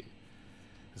తెలియదు.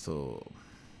 సో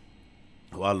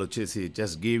వాళ్ళు వచ్చేసి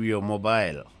జస్ట్ గివ్ యువర్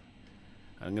మొబైల్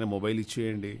అనగానే మొబైల్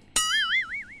ఇచ్చేయండి.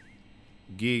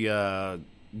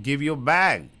 గివ్ యువర్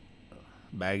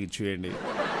బ్యాగ్ ఇచ్చేయండి.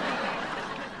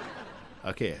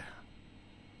 Okay,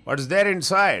 what is there in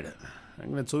side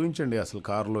అనగానే చూపించండి అసలు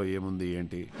కారులో ఏముంది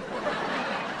ఏంటి.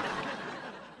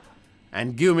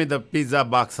 And give me the pizza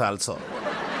box also.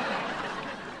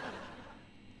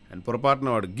 And పొరపాటున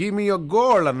వాడు గివ్ మీ యువర్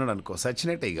గోల్డ్ అన్నాడు అనుకో,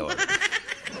 సచ్చినట్టే ఇక వాడు.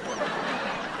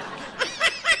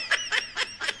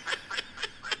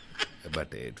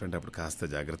 బట్ ఎటువంటి అప్పుడు కాస్త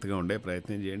జాగ్రత్తగా ఉండే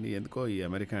ప్రయత్నం చేయండి. ఎందుకో ఈ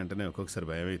అమెరికా అంటేనే ఒక్కొక్కసారి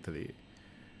భయం అవుతుంది.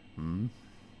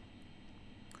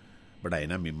 బట్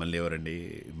అయినా మిమ్మల్ని ఎవరండి,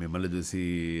 మిమ్మల్ని చూసి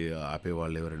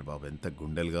ఆపేవాళ్ళు ఎవరండి బాబు? ఎంత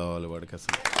గుండెలు కావాలి వాడికి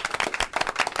అసలు.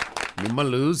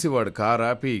 మిమ్మల్ని చూసి వాడు కార్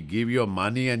ఆపి గివ్ యువర్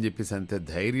మనీ అని చెప్పేసి అంతే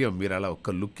ధైర్యం. మీరు అలా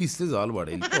ఒక్క లుక్ ఇస్తే చాలు వాడు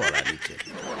వెళ్ళిపోవాలి.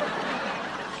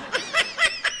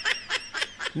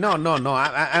 No,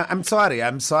 I'm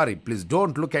sorry. Please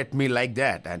don't look at me like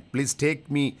that. And please take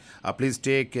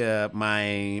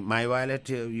my wallet.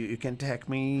 You can take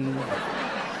me.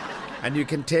 And you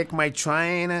can take my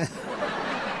train.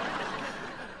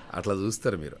 అట్లా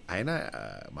చూస్తారు మీరు. అయినా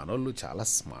మనోళ్ళు చాలా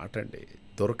స్మార్ట్ అండి,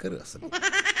 దొరకరు అసలు.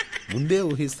 ముందే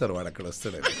ఊహిస్తారు వాడు అక్కడ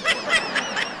వస్తాడని.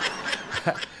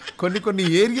 కొన్ని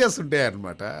ఏరియాస్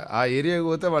ఉంటాయన్నమాట. ఆ ఏరియాకి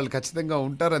పోతే వాళ్ళు ఖచ్చితంగా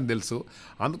ఉంటారని తెలుసు.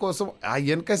 అందుకోసం ఆ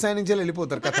వెనక సైడ్ నుంచి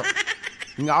వెళ్ళిపోతారు కథ.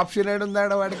 ఇంకా ఆప్షన్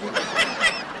ఏడుందాడ వాడికి?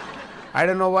 I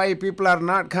don't know why people are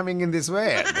not coming in this way.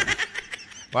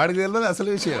 వాడికి తెలియదు అసలు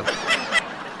విషయం.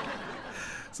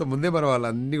 సో ముందే మరి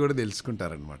వాళ్ళన్నీ కూడా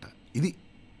తెలుసుకుంటారనమాట. ఇది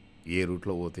ఏ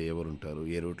రూట్లో పోతే ఎవరు ఉంటారు,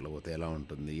 ఏ రూట్లో పోతే ఎలా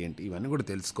ఉంటుంది ఏంటి, ఇవన్నీ కూడా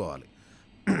తెలుసుకోవాలి.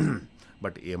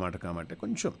 బట్ ఏ మాట కామంటే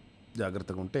కొంచెం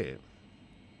జాగ్రత్తగా ఉంటే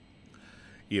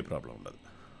ఏ ప్రాబ్లం ఉండదు.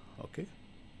 ఓకే.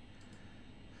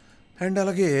 అండ్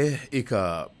అలాగే ఇక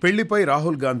పెళ్లిపై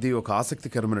రాహుల్ గాంధీ ఒక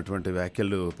ఆసక్తికరమైనటువంటి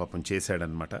వ్యాఖ్యలు పాపం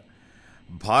చేశాడనమాట.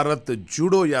 భారత్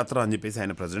జూడో యాత్ర అని చెప్పేసి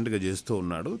ఆయన ప్రెసిడెంట్గా చేస్తూ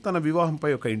ఉన్నాడు. తన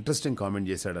వివాహంపై ఒక ఇంట్రెస్టింగ్ కామెంట్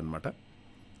చేశాడనమాట.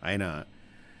 ఆయన,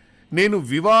 నేను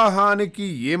వివాహానికి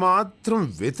ఏమాత్రం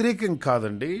వ్యతిరేకం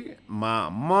కాదండి. మా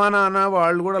అమ్మా నాన్న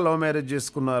వాళ్ళు కూడా లవ్ మ్యారేజ్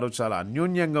చేసుకున్నారు, చాలా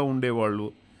అన్యోన్యంగా ఉండేవాళ్ళు.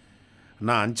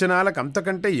 నా అంచనాలకు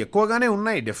అంతకంటే ఎక్కువగానే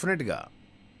ఉన్నాయి డెఫినెట్గా.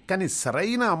 కానీ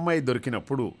సరైన అమ్మాయి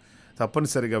దొరికినప్పుడు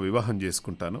తప్పనిసరిగా వివాహం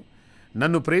చేసుకుంటాను.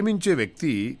 నన్ను ప్రేమించే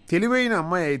వ్యక్తి తెలివైన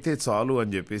అమ్మాయి అయితే చాలు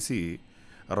అని చెప్పేసి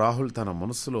రాహుల్ తన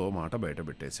మనసులో మాట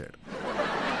బయటపెట్టేశాడు.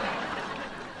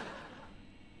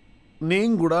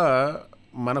 నేను కూడా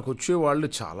మనకు వచ్చే వాళ్ళు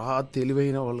చాలా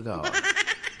తెలివైన వాళ్ళు కావాలి.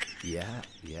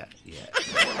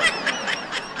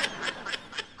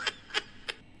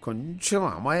 కొంచెం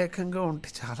అమాయకంగా ఉంటే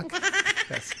చాలా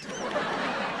కష్టం.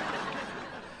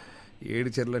 7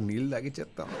 చెర్ల నీళ్ళు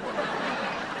తాగిచ్చేస్తాం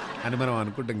అని మనం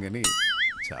అనుకుంటాం, కానీ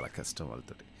చాలా కష్టం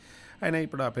వాళ్ళతో. అయినా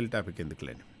ఇప్పుడు ఆ పెళ్లి టాపిక్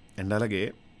ఎందుకులేండి. అండ్ అలాగే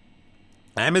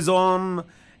అమెజాన్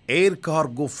ఎయిర్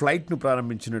కార్గో ఫ్లైట్ను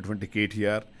ప్రారంభించినటువంటి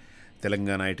కేటీఆర్,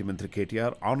 తెలంగాణ ఐటీ మంత్రి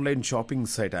KTR online shopping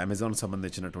site Amazon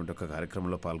సంబంధించినటువంటి ఒక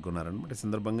కార్యక్రమంలో పాల్గొన్నారనమాట. ఈ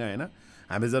సందర్భంగా ఆయన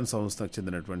అమెజాన్ సంస్థకు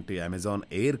చెందినటువంటి అమెజాన్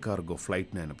ఎయిర్ కార్గో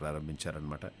ఫ్లైట్ని ఆయన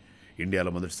ప్రారంభించారనమాట.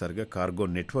 ఇండియాలో మొదటిసారిగా కార్గో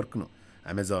నెట్వర్క్ను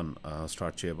అమెజాన్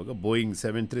స్టార్ట్ చేయబోగా బోయింగ్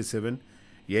 737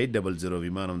 800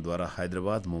 విమానం ద్వారా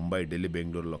హైదరాబాద్, ముంబై, ఢిల్లీ,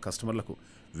 బెంగళూరులో కస్టమర్లకు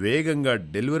వేగంగా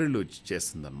డెలివరీలు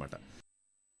చేస్తుందన్నమాట.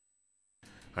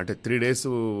 అంటే 3 days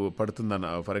పడుతుందన్న,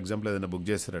 ఫర్ ఎగ్జాంపుల్ ఏదైనా బుక్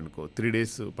చేశారనుకో 3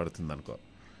 days పడుతుందనుకో,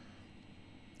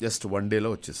 జస్ట్ 1 dayలో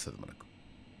వచ్చేస్తుంది మనకు.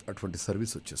 అటువంటి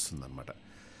సర్వీస్ వచ్చేస్తుంది అనమాట.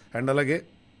 అండ్ అలాగే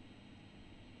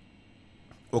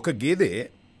ఒక గేదె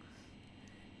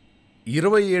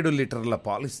 27 లీటర్ల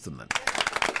పాలు ఇస్తుందండి.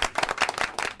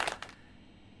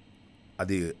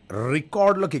 అది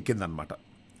రికార్డులోకి ఎక్కిందనమాట.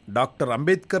 డాక్టర్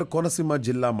అంబేద్కర్ కోనసీమ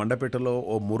జిల్లా మండపేటలో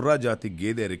ఓ ముర్రా జాతి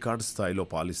గేదె రికార్డు స్థాయిలో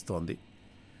పాలిస్తోంది.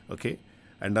 ఓకే.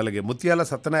 అండ్ అలాగే ముత్యాల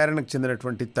సత్యనారాయణకు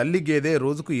చెందినటువంటి తల్లి గేదె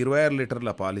రోజుకు 26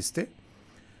 లీటర్ల పాలిస్తే,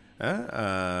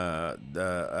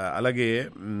 అలాగే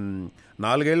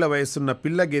 4 ఏళ్ల వయసున్న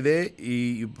పిల్ల గేదె ఈ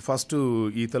ఫస్ట్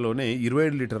ఈతలోనే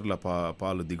 27 లీటర్ల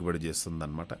పాలు దిగుబడి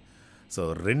చేస్తుందన్నమాట. సో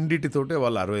రెండిటితోటే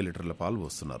వాళ్ళు 60 లీటర్ల పాలు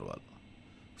పోస్తున్నారు వాళ్ళు.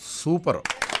 సూపర్.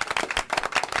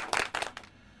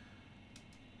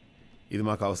 ఇది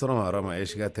మాకు అవసరం ఆరా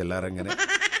మహేష్గా తెల్లారంగానే.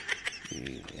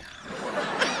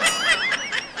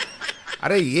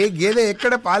 అరే ఏ గేదె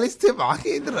ఎక్కడ పాలిస్తే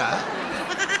మాకేదిరా?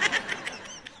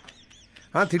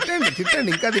 తిట్టండి తిట్టండి,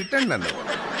 ఇంకా తిట్టండి నన్ను.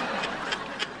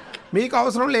 మీకు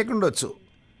అవసరం లేకుండొచ్చు,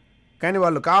 కానీ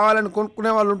వాళ్ళు కావాలని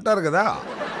కొనుక్కునే వాళ్ళు ఉంటారు కదా,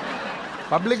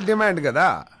 పబ్లిక్ డిమాండ్ కదా.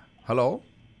 Hello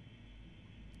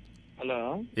hello.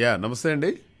 యా నమస్తే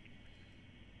అండి.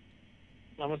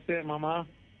 నమస్తే మామా.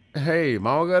 హే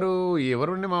మామగారు,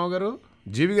 ఎవరుండి మామగారు?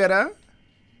 జీవి గారా?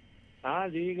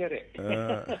 జీవి గారే.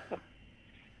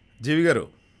 జీవి గారు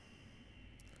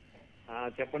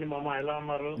చెప్పండి మామ, ఎలా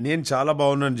ఉన్నారు? నేను చాలా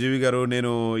బాగున్నాను జీవి గారు.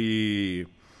 నేను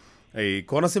ఈ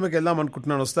కోనసీమకి వెళ్దాం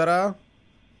అనుకుంటున్నాను, వస్తారా?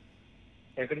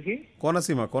 ఎక్కడికి?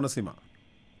 కోనసీమ. కోనసీమ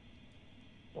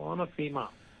కోనసీమ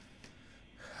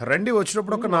రండి.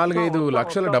 వచ్చినప్పుడు ఒక 4-5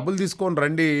 లక్షల డబ్బులు తీసుకొని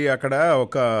రండి. అక్కడ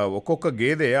ఒక్కొక్క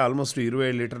గేదె ఆల్మోస్ట్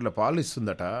 27 లీటర్ల పాలు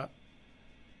ఇస్తుందట.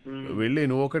 వెళ్ళి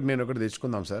నువ్వు ఒకటి నేను ఒకటి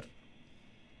తెచ్చుకుందాం సార్.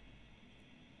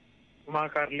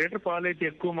 మాకు 1 లీటర్ పాలు అయితే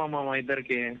ఎక్కువ మామ, మా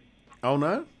ఇద్దరికి.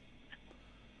 అవునా?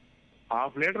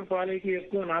 1/2 లీటర్ పాలు అయితే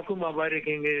ఎక్కువ నాకు, మా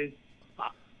భార్యకి.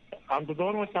 అంత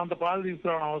దూరం వచ్చి అంత పాలు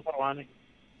తీసుకురావడం అవసరమా అని.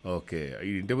 ఓకే.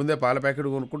 ఇంటి ముందే పాల ప్యాకెట్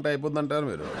కొనుక్కుంటే అయిపోద్ది అంటారు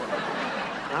మీరు?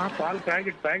 పాలు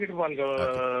ప్యాకెట్ పాలు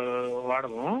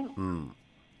వాడము.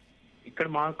 ఇక్కడ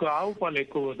మాకు ఆవు పాలు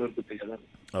ఎక్కువ దొరుకుతాయి కదా.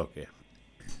 ఓకే.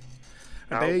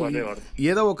 అంటే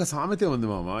ఏదో ఒక సామెత ఉంది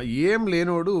మామ, ఏం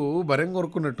లేనోడు బరెం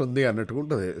కొరుకున్నట్టుంది అన్నట్టుగా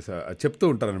ఉంటుంది, చెప్తూ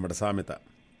ఉంటారు అనమాట సామెత.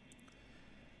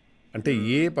 అంటే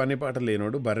ఏ పని పాట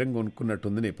లేనోడు బర్రెం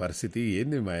కొనుక్కున్నట్టుంది నీ పరిస్థితి.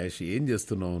 ఏంది మహేష్, ఏం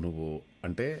చేస్తున్నావు నువ్వు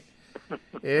అంటే,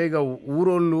 ఇక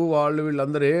ఊరోళ్ళు వాళ్ళు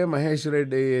వీళ్ళందరూ మహేష్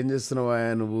రెడ్డి ఏం చేస్తున్నావా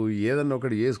నువ్వు, ఏదన్నా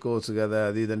ఒకటి చేసుకోవచ్చు కదా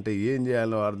అది ఇదంటే ఏం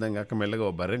చేయాలో అర్థం కాక మెల్లగా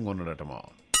బర్రెం కొన్నాడట మామ.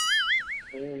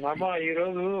 ఈ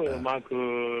రోజు మాకు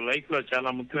లైఫ్ లో చాలా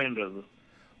ముఖ్యమైన రోజు.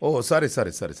 ఓ సారీ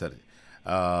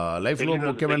లైఫ్లో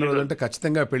ముఖ్యమైన రోజు అంటే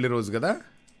ఖచ్చితంగా పెళ్లి రోజు కదా.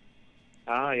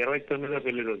 29వ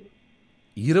పెళ్లి రోజు.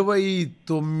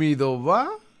 29వ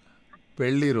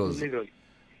పెళ్లి రోజు.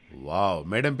 వావ్.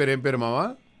 మేడం పేరు ఏం పేరు మావా?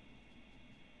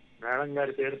 మేడం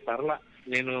గారి పేరు సరళ.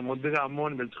 నేను ముద్దుగా అమ్ము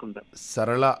అని పిలుచుకుంటా.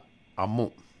 సరళ అమ్ము.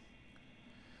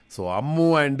 సో అమ్ము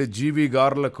అండ్ జీవి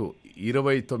గారులకు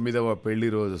 29వ పెళ్లి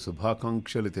రోజు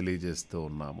శుభాకాంక్షలు తెలియజేస్తూ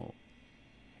ఉన్నాము.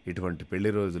 ఇటువంటి పెళ్లి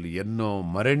రోజులు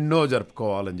మరెన్నో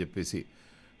జరుపుకోవాలని చెప్పేసి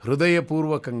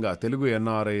హృదయపూర్వకంగా తెలుగు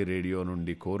ఎన్ఆర్ఐ రేడియో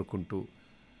నుండి కోరుకుంటూ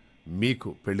మీకు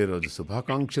పెళ్లి రోజు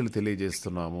శుభాకాంక్షలు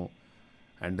తెలియజేస్తున్నాము.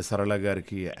 అండ్ సరళ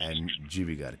గారికి అండ్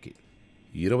జీవి గారికి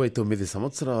 29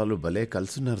 సంవత్సరాలు భలే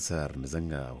కలుసున్నారు సార్.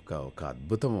 నిజంగా ఒక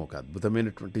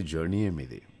అద్భుతమైనటువంటి జర్నీ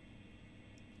ఇది.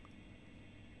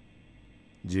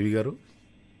 జీవి గారు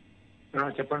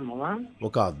చెప్పండి మామా.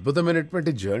 ఒక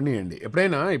అద్భుతమైనటువంటి జర్నీ అండి.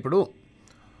 ఎప్పుడైనా ఇప్పుడు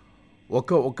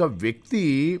ఒక వ్యక్తి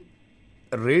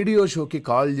రేడియో షోకి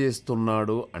కాల్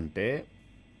చేస్తున్నాడు అంటే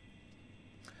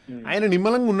ఆయన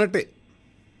నిమ్మలంగా ఉన్నట్టే.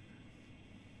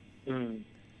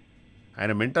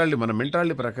 ఆయన మన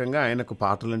మెంటాలిటీ ప్రకారంగా ఆయనకు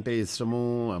పాటలంటే ఇష్టము,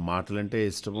 మాటలంటే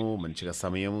ఇష్టము, మంచిగా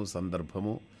సమయము,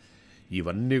 సందర్భము,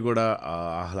 ఇవన్నీ కూడా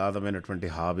ఆహ్లాదమైనటువంటి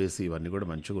హాబీస్ ఇవన్నీ కూడా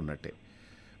మంచిగా ఉన్నట్టే.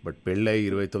 బట్ పెళ్ళై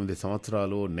 29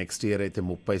 సంవత్సరాలు, నెక్స్ట్ ఇయర్ అయితే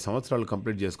 30 సంవత్సరాలు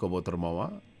కంప్లీట్ చేసుకోబోతారు మావా.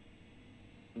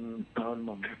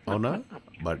 అవునా?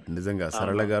 బట్ నిజంగా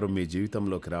సరళ గారు మీ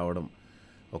జీవితంలోకి రావడం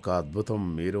ఒక అద్భుతం.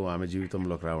 మీరు ఆమె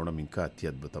జీవితంలోకి రావడం ఇంకా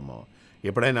అత్యద్భుతం.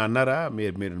 ఎప్పుడైనా అన్నారా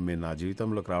మీరు నా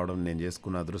జీవితంలోకి రావడం నేను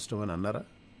చేసుకున్న అదృష్టం అని అన్నారా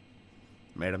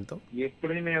మేడంతో?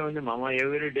 ఎప్పుడైనా ఉంది మామ,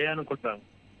 ఎవ్రీ డే అనుకుంటాను.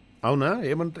 అవునా?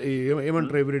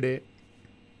 ఏమంటారు ఎవ్రీడే?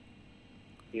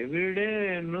 ఎవ్రీడే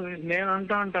నేను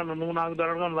అంటా ఉంటాను, నువ్వు నాకు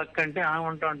దొరకడం లక్ అంటే ఆమె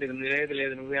అంటా ఉంటుంది,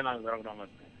 లేదు నువ్వే నాకు దొరకడం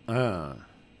లక్.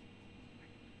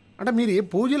 అంటే మీరు ఏ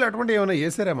పూజలు అటువంటి ఏమైనా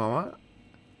చేశారా మామ?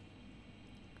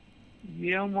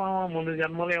 ఏమో ముందు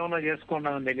జన్మలో ఏమన్నా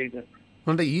చేసుకున్నామని తెలియదు.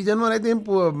 అంటే ఈ జన్మలో అయితే ఏం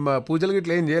పూజలు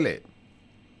గిట్ల ఏం చేయలే?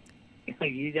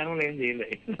 ఈ జన్మలో ఏం చేయలే.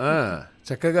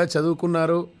 చక్కగా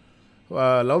చదువుకున్నారు.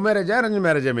 లవ్ మ్యారేజా అరేంజ్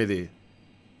మ్యారేజా మీది?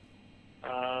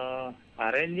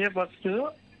 అరేంజే ఫస్ట్,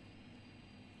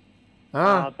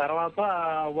 తర్వాత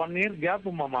 1 year గ్యాప్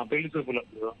మా పెళ్లి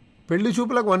చూపులకు. పెళ్లి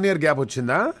చూపులకు 1 year గ్యాప్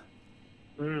వచ్చిందా?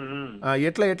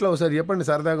 ఎట్లా ఒకసారి చెప్పండి,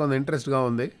 సరదాగా ఉంది, ఇంట్రెస్ట్గా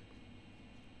ఉంది.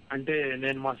 అంటే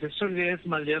నేను మా సిస్టర్ చేసి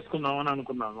మళ్ళీ చేసుకుందామని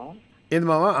అనుకున్నాను. ఏంది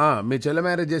మామ, మీ చెల్లె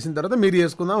మ్యారేజ్ చేసిన తర్వాత మీరు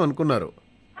చేసుకుందాం అనుకున్నారు?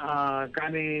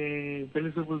 కానీ పెళ్లి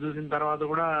చూపులు చూసిన తర్వాత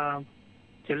కూడా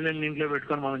చెల్లెల్ని ఇంట్లో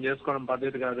పెట్టుకొని మనం చేసుకోవడం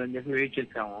పద్ధతి కాదని చెప్పి వెయిట్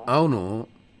చేసాము. అవును.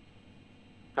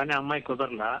 కానీ అమ్మాయి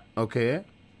కుదరలా. ఓకే.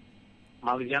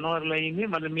 మాకు జనవరిలో అయింది.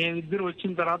 మళ్ళీ మేమిద్దరు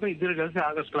వచ్చిన తర్వాత ఇద్దరు కలిసి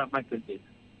ఆగస్టులో అమ్మాయి పెళ్లి.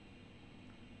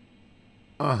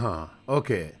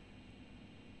 ఓకే.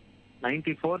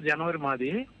 94 జనవరి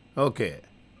మాది. ఓకే.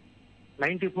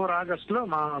 94 ఆగస్టులో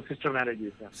మా సిస్టర్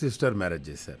మ్యారేజ్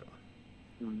చేశారు.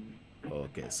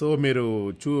 ఓకే. సో మీరు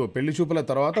పెళ్లి చూపుల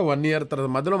తర్వాత 1 year తర్వాత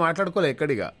మధ్యలో మాట్లాడుకోలే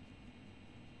ఎక్కడిగా?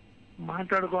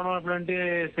 మాట్లాడుకోవడం ఎప్పుడంటే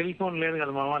సెల్ ఫోన్ లేదు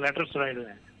కదా మామ, లెటర్స్ రాయడం.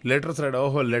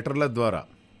 ఓహో, లెటర్ల ద్వారా.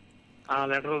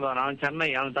 లెటర్ల ద్వారా. ఆమె చెన్నై,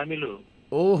 ఆమె తమిళ్.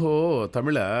 ఓహో,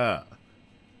 తమిళ.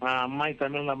 అమ్మాయి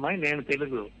తమిళ అమ్మాయి, నేను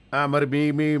తెలుగు. మరి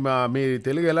మీ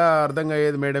తెలుగు ఎలా అర్థం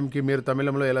అయ్యేది మేడంకి? మీరు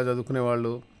తమిళంలో ఎలా చదువుకునే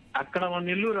వాళ్ళు? అక్కడ మన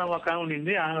నెల్లూరు ఒక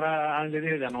ఉండింది, ఆమె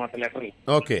చదివేది అనమాట లెటర్.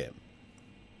 ఓకే.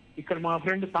 ఇక్కడ మా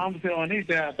ఫ్రెండ్ సాంబశివ అని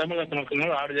తమిళ అతను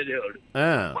ఆడు చదివేవాడు.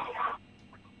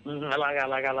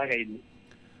 అలాగా అయింది.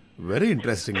 వెరీ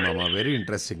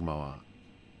ఇంట్రెస్టింగ్ మామ.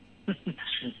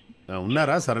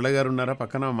 ఉన్నారా? సరళ గారు ఉన్నారా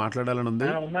పక్కన? మాట్లాడాలని ఉంది.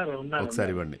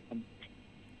 ఒకసారి ఇవ్వండి.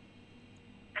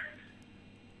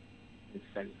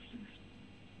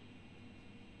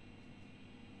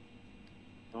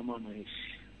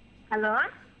 హలో,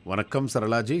 వనక్కం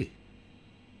సరళాజీ.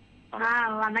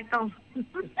 వనక్కం.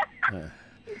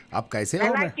 आप कैसे हो?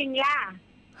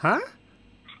 हाँ,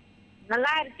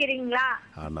 நல்லா இருக்கிறீங்களா?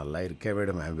 நல்லா இருக்கேன்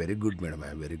madam. I'm very good madam,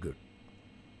 I'm very good.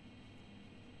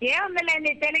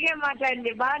 ఏముందిలేండి, తెలుగే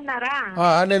మాట్లాడండి. బాగున్నారా?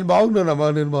 నేను బాగున్నానమ్మా,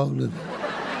 నేను బాగున్నాను.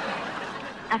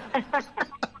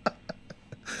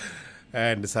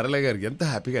 అండ్ సరళ గారికి ఎంత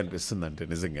హ్యాపీగా అనిపిస్తుంది అంటే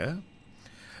నిజంగా.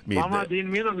 దీని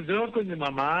మీద ఒక జోక్ ఉంది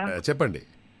మామ. చెప్పండి.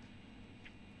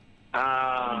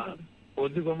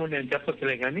 వద్దు గమ్ముడు, నేను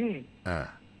చెప్పచ్చులే కానీ.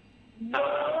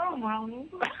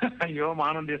 అయ్యో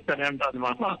మానం తీస్తానే అంటారు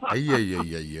మామ.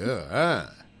 అయ్యయ్యో.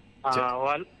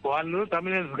 వాళ్ళు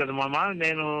తమిళన్స్ కదా మామ.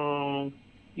 నేను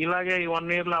ఇలాగే 1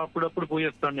 year లో అప్పుడప్పుడు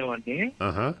పూజిస్తుండేవాడిని.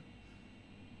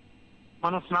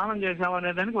 మనం స్నానం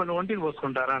చేసామనే దానికి వాళ్ళు ఒంటికి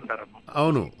పోసుకుంటారా అంటారమ్మా.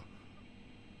 అవును.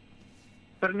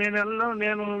 సరే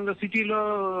నేను సిటీలో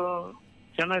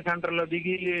చెన్నై సెంటర్ లో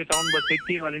దిగి టౌన్ బస్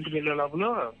ఎక్కి వాళ్ళ ఇంటికి వెళ్ళే లోపల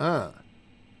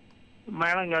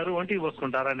మేడం గారు ఒంటికి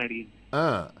పోసుకుంటారా అని అడిగింది.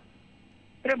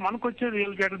 అరే మనకు వచ్చేది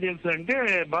వీళ్ళకి ఎక్కడ తెలుసు అంటే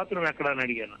బాత్రూమ్ ఎక్కడ అని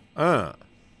అడిగాను.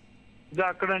 ఇంకా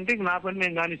అక్కడ అంటే నా పని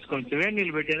నేను కానిచ్చుకోవచ్చు, వేడి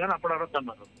నీళ్ళు పెట్టేదని అప్పుడు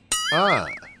అడుగుతున్నారు.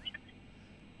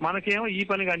 మనకేమో ఈ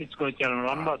పని కానిచ్చుకోవచ్చాను,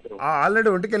 1 bathroom. ఆల్రెడీ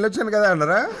ఒంటికి వెళ్ళొచ్చాను కదా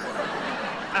అన్నారా?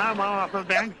 మనం అసలు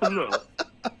ట్యాంక్ ఫుల్.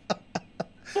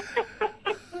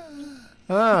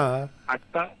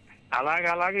 అట్లా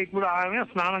అలాగే ఇప్పుడు ఆమె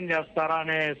స్నానం చేస్తారా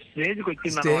అనే స్టేజ్కి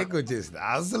వచ్చేసింది.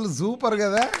 అసలు సూపర్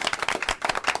కదా.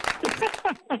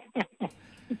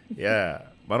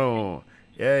 మనం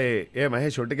ఏ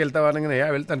మహేష్ ఒంటికి వెళ్తావా అనగానే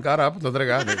వెళ్తాను, కారా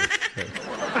తొందరగా.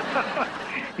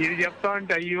 ఇది చెప్తా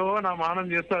అంటే అయ్యో నా మానం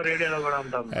చేస్తావు రేడియోలో కూడా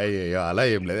అంటాను. అయ్యో అలా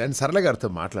ఏం లేదు. అండ్ సరళ గారితో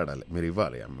మాట్లాడాలి, మీరు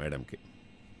ఇవ్వాలి మేడంకి.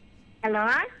 హలో.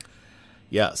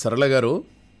 సరళ గారు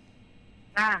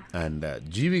అండ్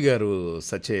జీవి గారు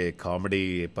సచ్ ఏ కామెడీ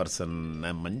పర్సన్,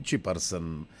 మంచి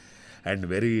person and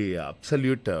very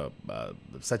absolute,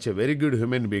 such a very good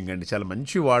human being అండి. చాలా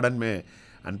మంచి వాడని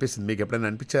అనిపిస్తుంది. మీకు ఎప్పుడైనా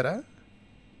అనిపించారా?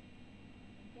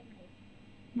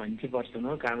 మంచి పర్సన్,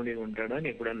 కామెడీ ఉంటాడు అని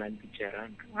ఎప్పుడైనా అనిపించారా?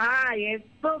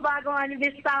 ఎక్కువ బాగా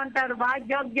అనిపిస్తా ఉంటారు, బాగా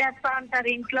జోక్ చేస్తా ఉంటారు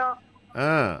ఇంట్లో.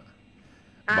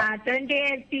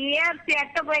 28 years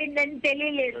ఎట్ట పోయిందని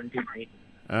తెలియలేదు.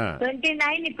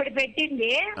 29 ఇప్పుడు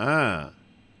పెట్టింది.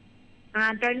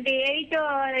 28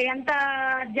 ఎంత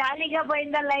జాలీగా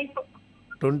పోయిందో లైఫ్.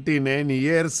 29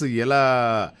 years ఎలా?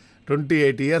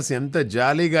 28 years ఎంత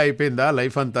జాలీగా అయిపోయిందా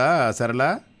లైఫ్ అంతా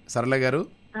సరళ గారు?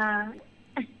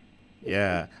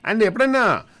 అండ్ ఎప్పుడైనా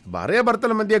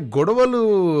భార్యాభర్తల మధ్య గొడవలు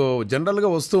జనరల్గా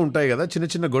వస్తూ ఉంటాయి కదా, చిన్న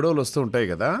చిన్న గొడవలు వస్తూ ఉంటాయి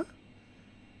కదా?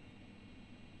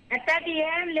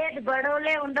 ఏం లేదు,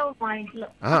 గొడవలే ఉండవు మా ఇంట్లో.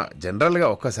 జనరల్గా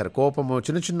ఒక్కసారి కోపము,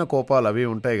 చిన్న చిన్న కోపాలు అవి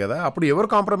ఉంటాయి కదా, అప్పుడు ఎవరు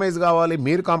కాంప్రమైజ్ కావాలి?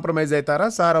 మీరు కాంప్రమైజ్ అవుతారా,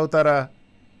 సార్ అవుతారా?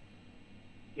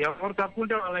 ఎవరు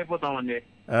తప్పుంటే వాళ్ళు అయిపోతామండి.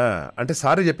 అంటే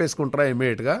సారీ చెప్పేసుకుంటారా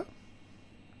ఇమీడియట్గా?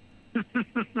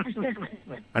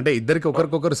 అంటే ఇద్దరికి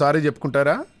ఒకరికొకరు సారీ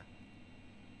చెప్పుకుంటారా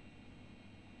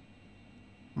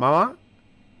మావా?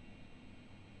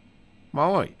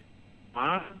 మావోయ్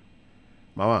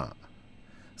మావా,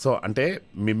 సో అంటే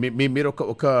మీరు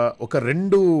ఒక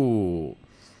 2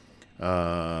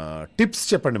 టిప్స్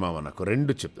చెప్పండి మామ. నాకు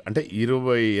 2 అంటే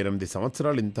 28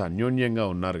 సంవత్సరాలు ఇంత అన్యోన్యంగా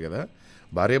ఉన్నారు కదా,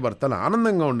 భార్యాభర్తలు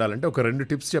ఆనందంగా ఉండాలంటే ఒక 2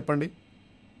 టిప్స్ చెప్పండి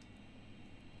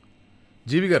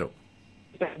జీవి గారు.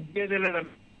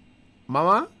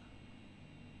 మామా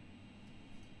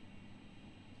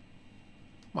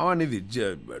మామా నీది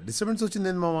డిస్టర్బెన్స్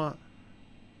వచ్చింది మామా,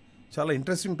 చాలా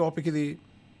ఇంట్రెస్టింగ్ టాపిక్ ఇది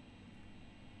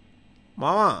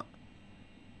మామా.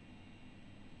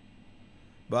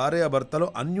 భార్యాభర్తలు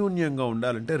అన్యోన్యంగా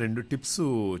ఉండాలంటే 2 టిప్స్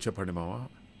చెప్పండి మామా.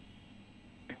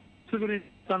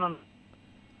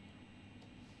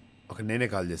 నేనే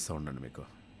కాల్ చేస్తూ ఉండండి మీకు.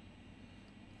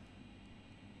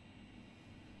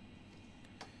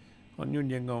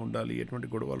 అన్యోన్యంగా ఉండాలి, ఎటువంటి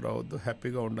గొడవలు రావద్దు,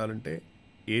 హ్యాపీగా ఉండాలంటే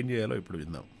ఏం చేయాలో ఇప్పుడు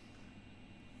విందాం.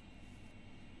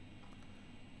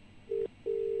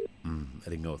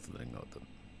 రింగ్ అవుతుంది.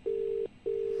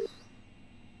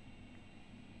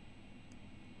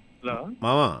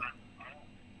 మామా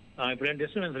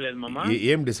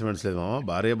ఏం డిస్టర్బెన్స్ లేదు మామ.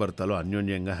 భార్యాభర్తలు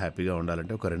అన్యోన్యంగా హ్యాపీగా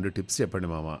ఉండాలంటే ఒక 2 టిప్స్ చెప్పండి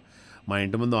మామ. మా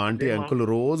ఇంటి ముందు ఆంటీ అంకుల్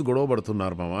రోజు గొడవ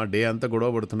పడుతున్నారు మామ. డే అంతా గొడవ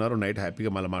పడుతున్నారు, నైట్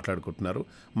హ్యాపీగా మళ్ళీ మాట్లాడుకుంటున్నారు,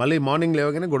 మళ్ళీ మార్నింగ్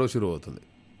లేవగానే గొడవ షురూ అవుతుంది.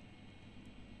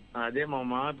 అదే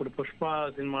మామ, ఇప్పుడు పుష్ప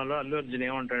సినిమాలో అల్లు అర్జున్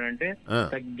ఏమంటాడంటే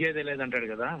తగ్గేదే లేదంటాడు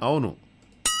కదా. అవును,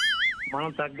 మనం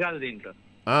తగ్గాలి దీంట్లో.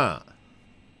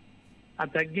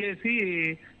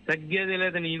 తగ్గేది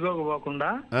లేదని ఈగోకు పోకుండా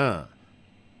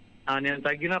నేను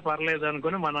తగ్గినా పర్లేదు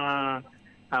అనుకుని మన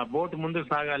బోట్ ముందుకు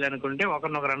సాగాలి అనుకుంటే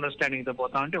ఒకరినొకరు అండర్స్టాండింగ్ తో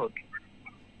పోతా ఉంటే ఓకే.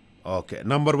 ఓకే,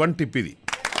 నంబర్ 1 టిప్ ఇది.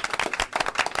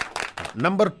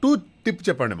 నంబర్ 2 టిప్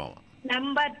చెప్పండి మామ.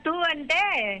 నంబర్ 2 అంటే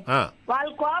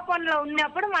వాళ్ళు కోపంలో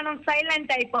ఉన్నప్పుడు మనం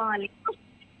సైలెంట్ అయిపోవాలి.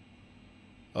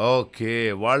 ఓకే,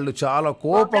 వాళ్ళు చాలా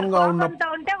కోపంగా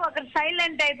ఉంటే ఒకరు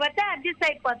సైలెంట్ అయిపోతే అడ్జస్ట్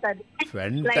అయిపోతుంది.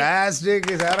 ఫెంటాస్టిక్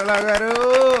సరళ గారు,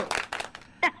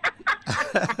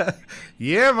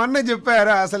 ఏమన్నా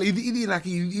చెప్పారా అసలు? ఇది నాకు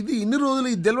ఇది ఇన్ని రోజులు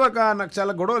ఇది తెలియక నాకు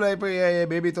చాలా గొడవలు అయిపోయాయి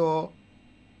బేబీతో.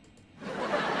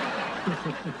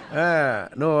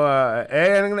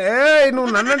 నువ్వు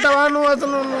నన్నంటావా నువ్వు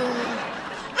అసలు?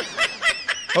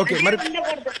 ఓకే మరి,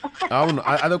 అవును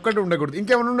అదొక్కటి ఉండకూడదు.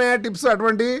 ఇంకేమైనా ఉన్నాయా టిప్స్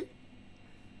అటువంటి?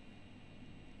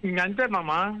 ఇంకంతే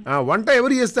మామా. వంట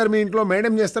ఎవరు చేస్తారు మీ ఇంట్లో?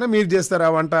 మేడం చేస్తారా, మీరు చేస్తారా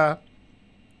వంట?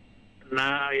 నా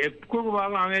ఎక్కువ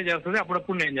బాగా ఆమె చేస్తుంది,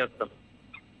 అప్పుడప్పుడు నేను చేస్తాను.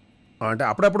 అంటే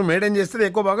అప్పుడప్పుడు మేడం చేస్తుంది,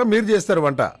 ఎక్కువ బాగా మీరు చేస్తారు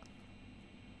వంట?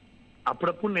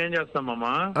 అప్పుడప్పుడు నేను చేస్తాను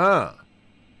మామా.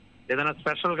 ఏదైనా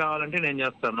స్పెషల్ కావాలంటే నేను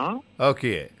చేస్తాను.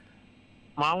 ఓకే,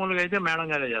 మామూలుగా అయితే మేడం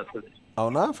గారే చేస్తుంది.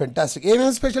 అవునా, ఫెంటాస్టిక్.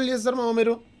 ఏమేమి స్పెషల్ చేస్తారు మామ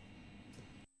మీరు?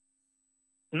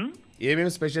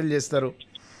 ఏమేమి స్పెషల్ చేస్తారు?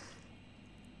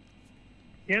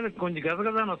 ఏదో కొంచెం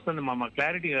గదగదాని వస్తుంది మామ,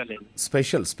 క్లారిటీగా లేదు.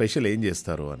 స్పెషల్ ఏం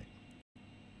చేస్తారు అని?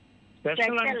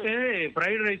 స్పెషల్ అంటే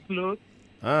ఫ్రైడ్ రైస్లు,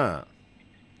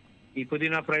 ఈ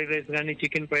పుదీనా ఫ్రైడ్ రైస్ కానీ,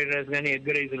 చికెన్ ఫ్రైడ్ రైస్ కానీ, ఎగ్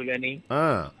రైస్లు కానీ,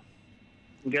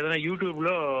 ఇంకేదైనా యూట్యూబ్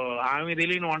లో ఆమె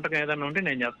తెలియని వంటకం ఏదైనా ఉంటే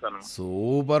నేను చేస్తాను.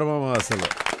 సూపర్ మామ, అసలు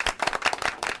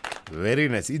వెరీ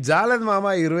నైస్. ఇది చాలేదు మామ,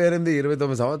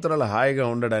 28-29 సంవత్సరాలు హాయిగా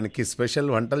ఉండడానికి స్పెషల్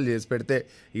వంటలు చేసి పెడితే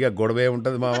ఇక గొడవే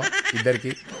ఉంటుంది మామ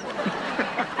ఇద్దరికి.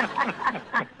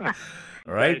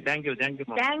 Right, thank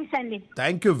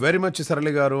you very much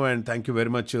సరళి గారు, and thank you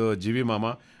very much జీవి మామ.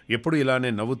 ఎప్పుడు ఇలానే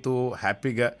నవ్వుతూ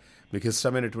హ్యాపీగా మీకు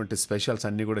ఇష్టమైనటువంటి స్పెషల్స్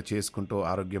అన్నీ కూడా చేసుకుంటూ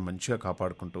ఆరోగ్యం మంచిగా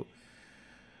కాపాడుకుంటూ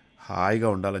హాయిగా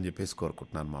ఉండాలని చెప్పేసి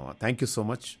కోరుకుంటున్నాను మామ. Thank you so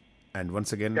much, and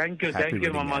once again thank you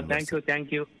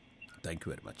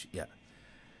very much. Yeah,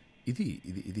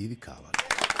 ఇది కావాలి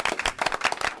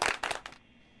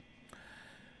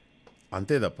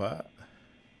అంతే తప్ప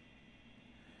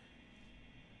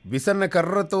విసన్న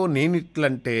కర్రతో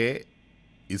నేనిట్లంటే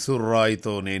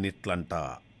ఇసురాయితో నేనిట్లంట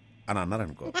అని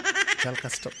అన్నారనుకో, చాలా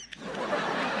కష్టం.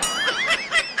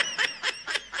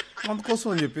 అందుకోసం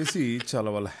అని చెప్పేసి చాలా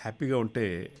వాళ్ళు హ్యాపీగా ఉంటే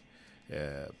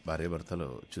భార్యాభర్తలు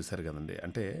చూశారు కదండి.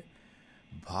 అంటే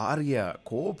భార్య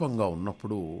కోపంగా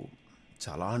ఉన్నప్పుడు,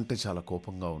 చాలా అంటే చాలా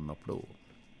కోపంగా ఉన్నప్పుడు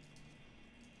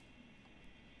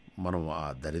మనం ఆ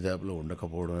దరిదాపులో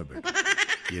ఉండకపోవడమే బెటర్.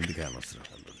 ఎందుకు అనవసరం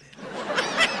అందులో.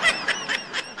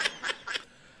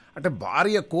 అంటే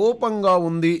భార్య కోపంగా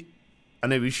ఉంది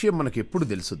అనే విషయం మనకి ఎప్పుడు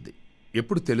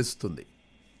తెలుస్తుంది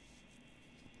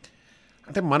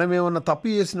అంటే మనం ఏమన్నా తప్పు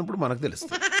చేసినప్పుడు మనకు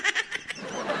తెలుస్తుంది.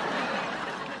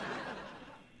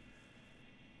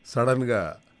 సడన్గా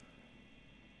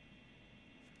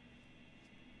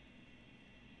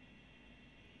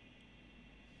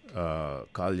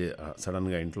కాల్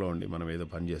సడన్గా ఇంట్లో ఉండి మనం ఏదో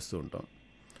పని చేస్తూ ఉంటాం.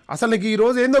 అసలు నీకు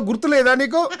ఈరోజు ఏందో గుర్తులేదా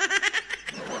నీకు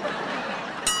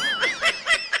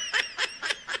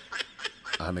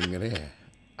అనగానే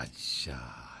అచ్చా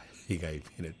ఇక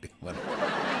అయిపోయినట్టే మనం.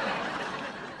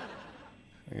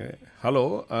 హలో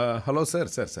హలో సార్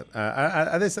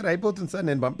అదే సార్ అయిపోతుంది సార్,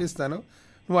 నేను పంపిస్తాను.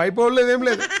 నువ్వు అయిపోలేదేం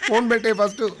లేదు, ఫోన్ పెట్టే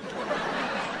ఫస్ట్.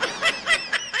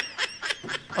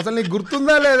 అసలు నీకు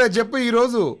గుర్తుందా లేదా చెప్పు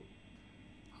ఈరోజు.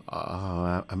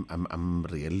 ఐమ్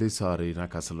రియల్లీ సారీ,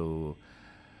 నాకు అసలు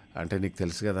అంటే నీకు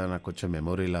తెలుసు కదా నాకు కొంచెం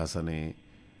మెమొరీ లాస్ అని.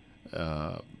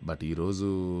 బట్ ఈరోజు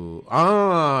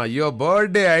your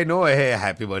birthday, I know.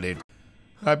 Happy birthday.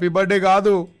 Happy birthday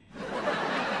కాదు,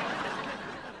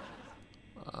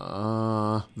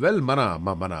 వెల్ మన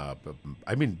మన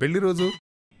ఐ మీన్ పెళ్లి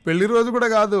రోజు కూడా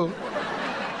కాదు.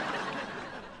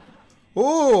 ఓ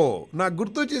నాకు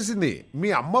గుర్తొచ్చేసింది, మీ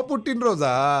అమ్మ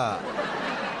పుట్టినరోజా?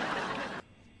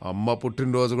 అమ్మ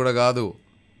పుట్టినరోజు కూడా కాదు.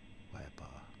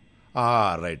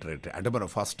 రైట్ అంటే మనం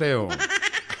ఫస్ట్ టైం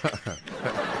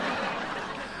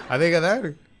అదే కదా,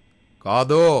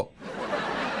 కాదు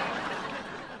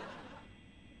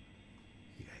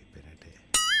ఇక అయిపోయినట్టే.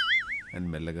 అండ్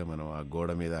మెల్లగా మనం ఆ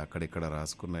గోడ మీద అక్కడిక్కడ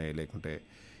రాసుకున్నాయి, లేకుంటే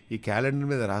ఈ క్యాలెండర్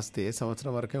మీద రాస్తే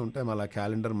సంవత్సరం వరకే ఉంటాయి. మళ్ళీ ఆ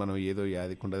క్యాలెండర్ మనం ఏదో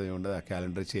యాదికి ఉండదు, ఆ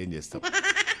క్యాలెండర్ చేంజ్ చేస్తాం,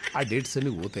 ఆ డేట్స్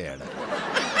అన్నీ పోతాయి ఆడ.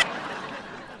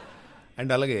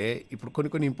 అండ్ అలాగే ఇప్పుడు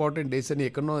కొన్ని ఇంపార్టెంట్ డేస్ అని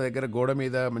ఎక్కడో దగ్గర గోడ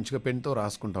మీద మంచిగా పెన్తో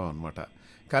రాసుకుంటాం అనమాట.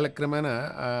 కాలక్రమేణా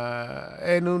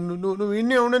నువ్వు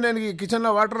ఇన్నే ఉండి నేను కిచెన్లో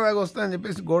వాటర్ రాగా వస్తా అని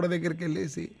చెప్పేసి గోడ దగ్గరికి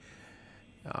వెళ్ళేసి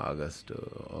ఆగస్టు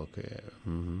ఓకే,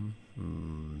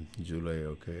 జూలై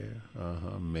ఓకే,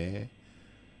 మే,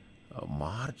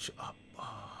 మార్చ్, అబ్బా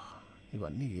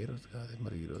ఇవన్నీ ఏ రోజు కాదు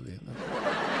మరి ఈరోజు ఏందో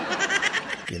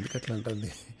ఎందుకు అట్లా అంటుంది.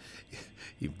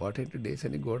 ఇంపార్టెంట్ డేస్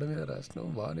అని గోడ మీద రాసినాం,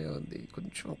 బాగానే ఉంది,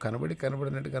 కొంచెం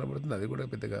కనబడినట్టు కనబడుతుంది, అది కూడా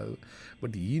పెద్ద కాదు.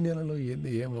 బట్ ఈ నెలలో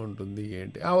ఏముంటుంది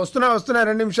ఏంటి? వస్తున్నా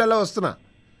 2 నిమిషాల్లో వస్తున్నా.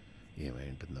 ఏమై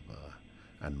ఉంటుందబ్బా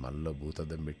అని మళ్ళీ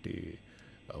భూతద్దం పెట్టి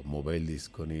మొబైల్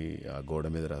తీసుకొని ఆ గోడ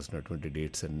మీద రాసినటువంటి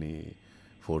డేట్స్ అన్నీ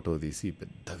ఫోటో తీసి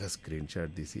పెద్దగా స్క్రీన్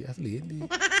షాట్ తీసి అసలు ఏంది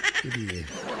ఇది,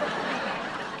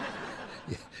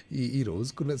 ఈ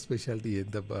రోజుకున్న స్పెషాలిటీ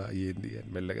ఏందబ్బా ఏంది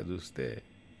అని మెల్లగా చూస్తే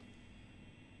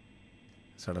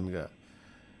సడన్గా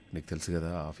నీకు తెలుసు కదా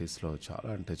ఆఫీస్లో చాలా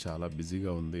అంటే చాలా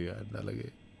బిజీగా ఉంది. అండ్ అలాగే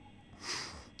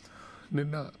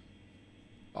నిన్న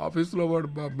ఆఫీస్లో వాడు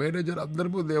మా మేనేజర్ అందరి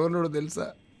ముందు ఎవరినో తెలుసా,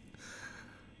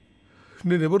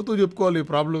 నేను ఎవరితో చెప్పుకోవాలి ఈ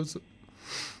ప్రాబ్లమ్స్.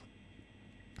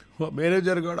 మా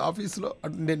మేనేజర్ గారు ఆఫీస్లో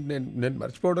అంటే నేను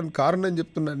మర్చిపోవడానికి కారణం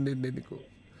చెప్తున్నాను నేను నీకు,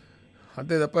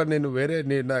 అంతే తప్ప నేను వేరే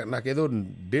నాకేదో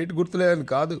డేట్ గుర్తులేదని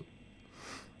కాదు.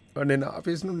 నేను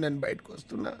ఆఫీస్ నుండి నేను బయటకు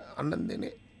వస్తున్నా, అన్నం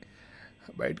తిని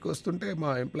బయటకు వస్తుంటే మా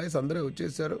ఎంప్లాయీస్ అందరూ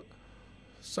వచ్చేసారు.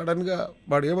 సడన్గా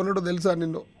వాడు ఏమన్నాడో తెలుసా,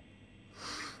 నన్ను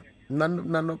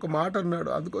ఒక మాట అన్నాడు,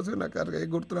 అందుకోసం నాకు అసలు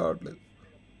గుర్తు రావట్లేదు.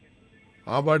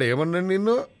 వాడు ఏమన్నాడు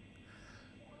నిన్ను,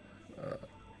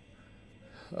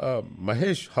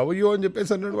 మహేష్ హౌ యూ అని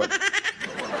చెప్పేసి అన్నాడు వాడు.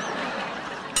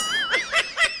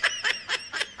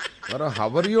 మరి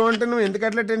హవర్ యూ అంటే నువ్వు ఎందుకు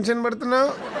అట్లా టెన్షన్ పడుతున్నావు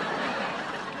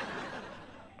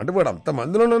అంటే వాడు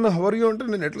అంతమందిలో నన్ను హవర్ యూ అంటే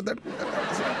నేను ఎట్లా తట్టుకుంటాను?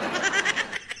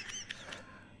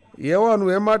 ఏమో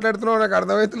నువ్వేం మాట్లాడుతున్నావు నాకు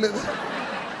అర్థమవుతలేదు.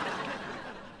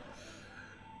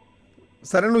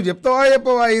 సరే నువ్వు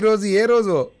చెప్పవా ఈరోజు ఏ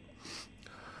రోజు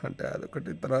అంటే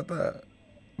అదొకటి. తర్వాత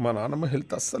మా నాన్నమ్మ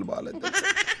హెల్త్ అస్సలు బాగాలేదు.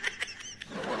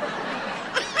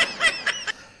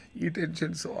 ఈ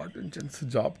టెన్షన్స్, ఆ టెన్షన్స్,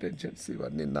 జాబ్ టెన్షన్స్,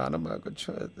 ఇవన్నీ నాన్నమ్మ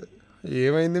కొంచెం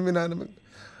ఏమైంది మీ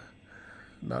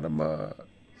నాన్నమ్మ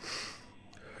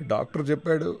డాక్టర్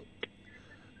చెప్పాడు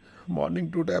morning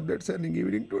 2 tablets and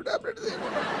evening 2 tablets.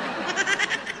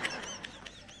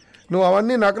 నువ్వు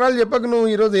అవన్నీ నకరాలు చెప్పకు, నువ్వు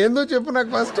ఈరోజు ఏందో చెప్పు నాకు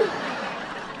ఫస్ట్.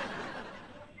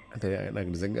 అంటే నాకు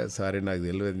నిజంగా సారీ, నాకు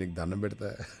తెలియదు, నీకు దండం పెడతా,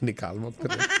 నీ కాలు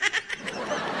మొక్కుతా.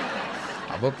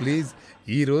 అబ్బా ప్లీజ్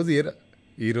ఈరోజు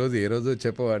ఏ రోజు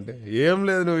చెప్పవా అంటే, ఏం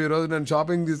లేదు నువ్వు ఈరోజు నేను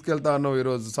షాపింగ్ తీసుకెళ్తా అన్నావు,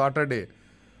 ఈరోజు సాటర్డే.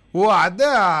 ఓ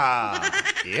అదే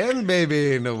ఏం బేబీ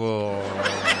నువ్వు,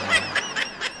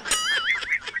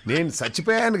 నేను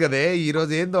చచ్చిపోయాను కదే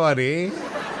ఈరోజు ఏందో అని,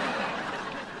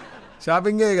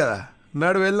 షాపింగే కదా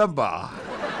నాడు వెళ్ళంపా.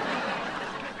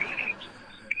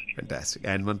 ఫ్యాంటాస్టిక్.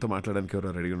 అండ్ మనతో మాట్లాడడానికి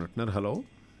ఎవరు రెడీ ఉన్నట్టున్నారు. హలో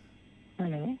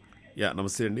యా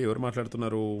నమస్తే అండి, ఎవరు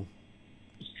మాట్లాడుతున్నారు?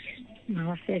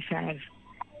 నమస్తే సార్,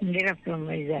 ఇందిరా ఫ్రమ్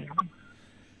వైజాగ్.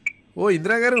 ఓ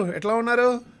ఇందిరా గారు ఎట్లా ఉన్నారు?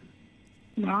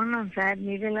 బాగున్నాం సార్,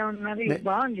 మీరు ఎలా ఉన్నారు?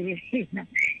 బాగుంది.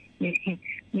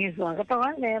 మీ స్వాగతమా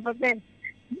లేకపోతే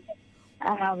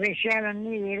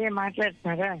విషయాలన్నీ వేరే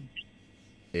మాట్లాడుతున్నారా?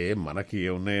 మనకి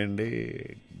ఏమున్నాయండి,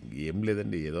 ఏం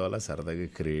లేదండి, ఏదో అలా సరదాగా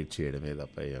క్రియేట్ చేయడమే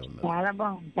తప్ప ఏమన్నా. చాలా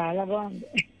బాగుంది, చాలా బాగుంది.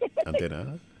 అంతేనా?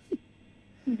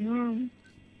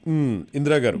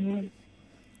 ఇందిరా గారు,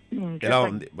 ఎలా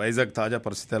ఉంది వైజాగ్ తాజా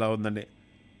పరిస్థితి? ఎలా ఉందండి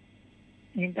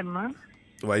ఏంటమ్మా?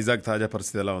 వైజాగ్ తాజా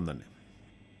పరిస్థితి ఎలా ఉందండి?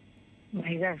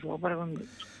 వైజాగ్ సూపర్ గా ఉంది.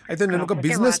 అయితే నేను ఒక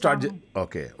బిజినెస్ స్టార్ట్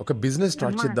ఒక బిజినెస్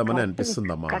స్టార్ట్ చేద్దామని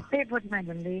అనిపిస్తుందమ్మా. కట్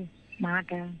అయిపోతున్నాయండి మాట.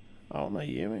 అవునా,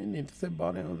 ఏమైంది? ఇంతసేపు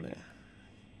బాగానే ఉంది.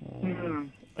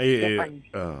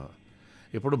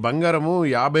 ఇప్పుడు బంగారము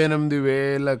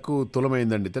 58,000కు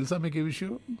తులమైందండి, తెలుసా మీకు ఈ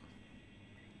విషయం?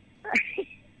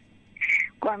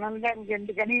 కొనడానికి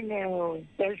ఎందుకని నేను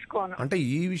తెలుసుకోను. అంటే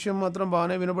ఈ విషయం మాత్రం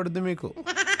బాగానే వినపడుద్ది మీకు.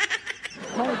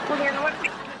 ఇప్పుడు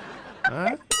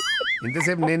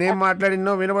ఇంతసేపు నేనేం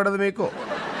మాట్లాడినో వినపడదు మీకు.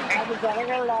 అది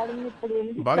జరగలాడింది. ఇప్పుడు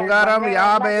బంగారం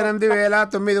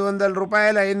 58,900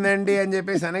 రూపాయలు అయిందండి అని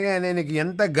చెప్పేసి అనగానే నీకు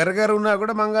ఎంత గరగరు ఉన్నా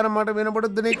కూడా బంగారం మాట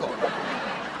వినపడుద్ది నీకు.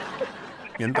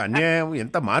 ఎంత అన్యాయం,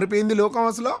 ఎంత మారిపోయింది లోకం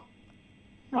అసలు.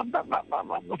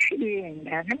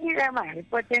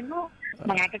 మారిపోతాను,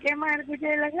 మాటకే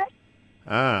మారిపోతేలాగా.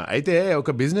 అయితే ఒక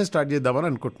బిజినెస్ స్టార్ట్ చేద్దామని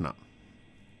అనుకుంటున్నా.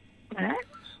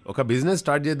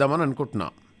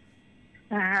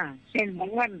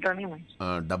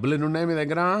 డబ్బులు ఎన్ని ఉన్నాయి మీ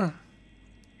దగ్గర?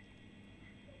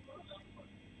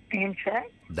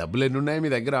 డబ్బులు ఎన్ని ఉన్నాయి మీ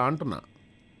దగ్గర అంటున్నా.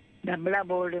 డబ్బులా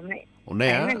బోర్డు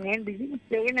ఉన్నాయా? నేను బిజినెస్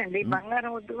చేయనండి,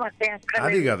 బంగారం వద్దు.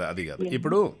 అది కాదు.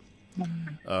 ఇప్పుడు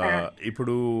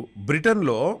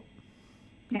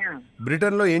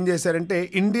బ్రిటన్లో ఏం చేశారంటే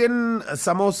ఇండియన్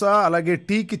సమోసా అలాగే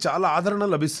టీకి చాలా ఆదరణ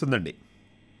లభిస్తుందండి.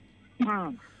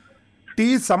 టీ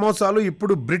సమోసాలు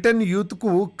ఇప్పుడు బ్రిటన్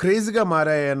యూత్కు క్రేజ్గా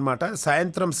మారాయన్నమాట.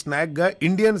 సాయంత్రం స్నాక్గా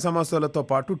ఇండియన్ సమోసాలతో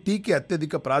పాటు టీకి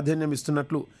అత్యధిక ప్రాధాన్యం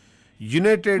ఇస్తున్నట్లు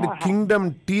United Kingdom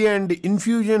tea and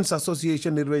infusions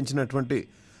association నిర్వహించినటువంటి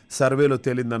సర్వేలో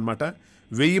తేలిందనమాట.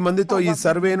 1000 మందితో ఈ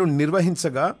సర్వేను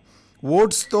నిర్వహించగా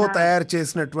ఓట్స్తో తయారు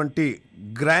చేసినటువంటి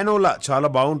గ్రానోలా చాలా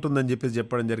బాగుంటుందని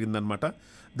చెప్పడం జరిగిందనమాట.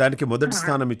 దానికి మొదటి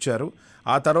స్థానం ఇచ్చారు.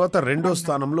 ఆ తర్వాత రెండో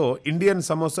స్థానంలో Indian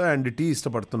samosa and tea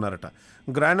ఇష్టపడుతున్నారట.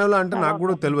 Granola అంటే నాకు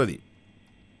కూడా తెలియదు.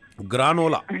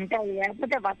 గ్రానోలా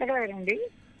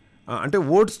అంటే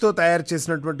ఓట్స్తో తయారు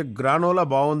చేసినటువంటి గ్రానోలా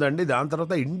బాగుందండి. దాని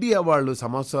తర్వాత ఇండియా వాళ్ళు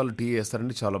సమోసాలు టీ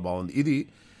వేస్తారండి, చాలా బాగుంది. ఇది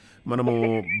మనము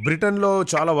బ్రిటన్లో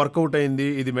చాలా వర్కౌట్ అయింది.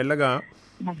 ఇది మెల్లగా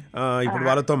ఇప్పుడు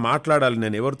వాళ్ళతో మాట్లాడాలి.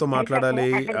 నేను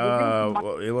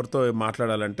ఎవరితో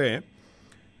మాట్లాడాలంటే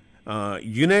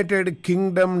United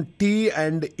Kingdom tea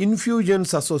and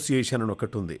infusions association అని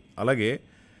ఒకటి ఉంది. అలాగే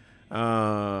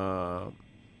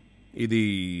ఇది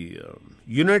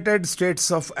United states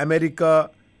of America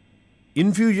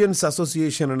infusions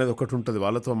association అనేది ఒకటి ఉంటుంది.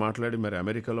 వాళ్ళతో మాట్లాడి మరి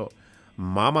అమెరికాలో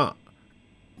మామా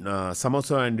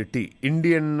samosa and tea,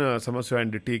 Indian samosa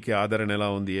and టీకి ఆదరణ ఎలా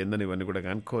ఉంది ఏందని ఇవన్నీ కూడా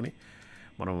కనుక్కొని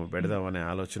మనం పెడదామనే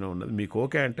ఆలోచన ఉన్నది. మీకు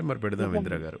ఓకే అంటే మరి పెడదాం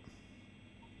ఇందిరా గారు.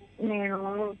 నేను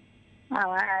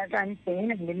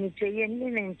చేయనండి, మీరు చెయ్యండి,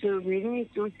 నేను విని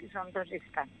చూసి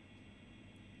సంతోషిస్తాను.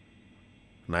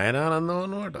 నయనానందం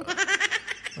అన్నమాట.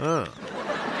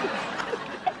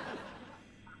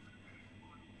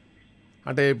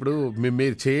 అంటే ఇప్పుడు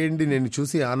మీరు చేయండి, నేను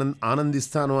చూసి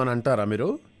ఆనందిస్తాను అని అంటారా మీరు?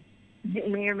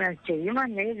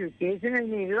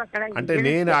 అంటే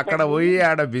నేను అక్కడ పోయి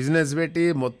ఆడ బిజినెస్ పెట్టి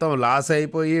మొత్తం లాస్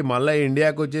అయిపోయి మళ్ళీ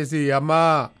ఇండియాకి వచ్చేసి అమ్మా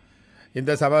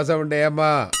ఇంత సమోసా ఉండే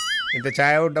అమ్మా ఇంత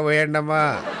ఛాయ్ ఉంట పోయండి అమ్మా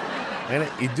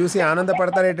ఇది చూసి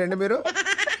ఆనందపడతారేటండి మీరు?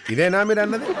 ఇదేనా మీరు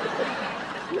అన్నది?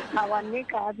 అవన్నీ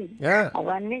కాదు,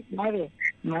 అవన్నీ కాదు.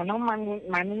 మనం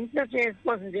మన ఇంట్లో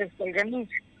చేసుకోవాలి కానీ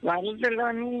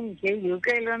వాళ్ళలోని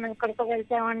యూకేలోని ఎక్కడికో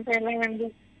వెళ్తామంటే ఎలాగండి?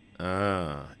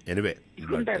 ఎనివే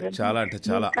చాలా అంటే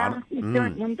చాలా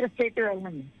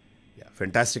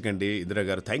ఫెంటాస్టిక్ అండి ఇందిరా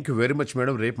గారు. Thank you very much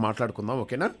madam. రేపు మాట్లాడుకుందాం,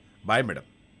 ఓకేనా? Bye madam.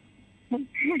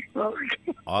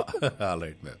 All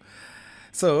right madam.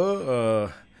 So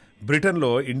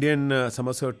బ్రిటన్లో ఇండియన్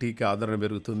సమోసా టీకి ఆదరణ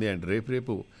పెరుగుతుంది. అండ్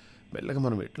రేపు మెల్లగా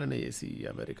మనం ఎట్లనే చేసి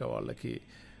అమెరికా వాళ్ళకి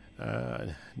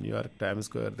న్యూయార్క్ టైమ్స్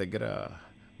స్క్వేర్ దగ్గర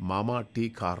మామా టీ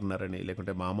కార్నర్ అని,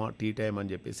 లేకుంటే మామా టీ టైమ్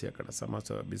అని చెప్పేసి అక్కడ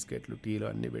సమోసా బిస్కెట్లు టీలు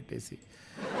అన్నీ పెట్టేసి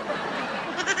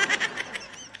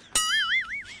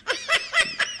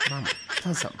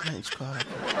సంపాదించుకోవాలి.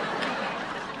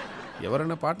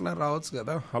 ఎవరైనా పార్ట్నర్ రావచ్చు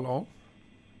కదా. హలో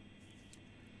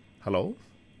హలో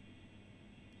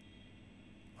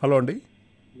హలో అండి.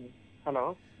 హలో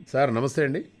సార్ నమస్తే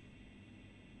అండి.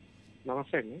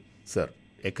 నమస్తే అండి సార్.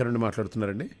 ఎక్కడి నుండి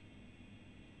మాట్లాడుతున్నారండి?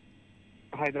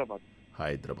 Hyderabad.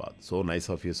 So nice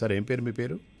of you sir. ఏం పేరు మీ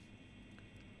పేరు?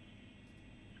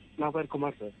 నా పేరు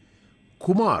Kumar sir.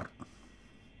 Kumar.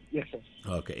 Yes sir.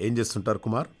 Okay, ఏం చేస్తుంటారు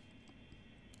కుమార్?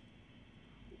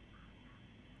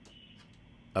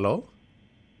 హలో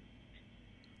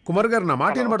కుమార్ గారు, నా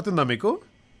మాట వినబడుతుందా మీకు?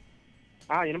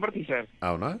 వినపడుతుంది సార్.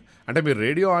 అవునా? అంటే మీరు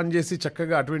రేడియో ఆన్ చేసి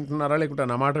చక్కగా అటు వింటున్నారా, లేకుంటే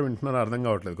నా మాట వింటున్నారా అర్థం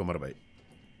కావట్లేదు కుమార్ భాయ్.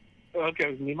 ఓకే,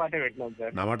 మీ మాట వింటున్నాను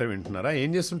సార్. నా మాట వింటున్నారా? ఏం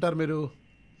చేస్తుంటారు మీరు?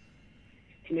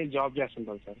 నేను జాబ్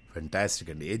చేస్తుంటాను సార్. ఫెంటాస్టిక్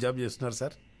అండి. ఏ జాబ్ చేస్తున్నారు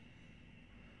సార్?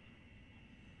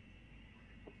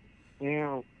 నేను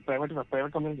ప్రైవేట్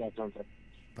కంపెనీ చేస్తున్నాను సార్.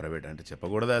 ప్రైవేట్ అంటే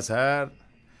చెప్పకూడదా సార్?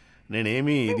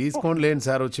 నేనేమి తీసుకోండి లేను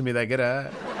సార్ వచ్చి మీ దగ్గర.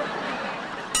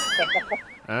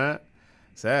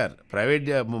 సార్ ప్రైవేట్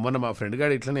జాబ్, మొన్న మా ఫ్రెండ్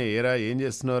గారు ఇట్లనే ఏం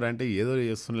చేస్తున్నారు అంటే ఏదో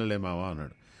చేస్తున్నలే మావా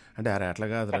అన్నాడు. అంటే అరే అట్లా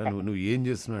కాదురా, నువ్వు ఏం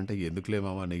చేస్తున్నావు అంటే ఎందుకులే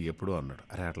మావా నీకు ఎప్పుడు అన్నాడు.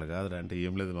 అరే అట్లా కాదురా అంటే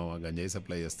ఏం లేదు మావా, గంజాయి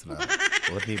సప్లై చేస్తున్నారు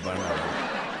ఒకటి బాగా.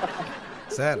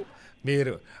 సార్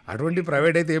మీరు అటువంటి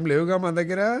ప్రైవేట్ అయితే ఏం లేవుగా మన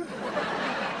దగ్గర,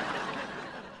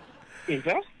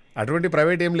 అటువంటి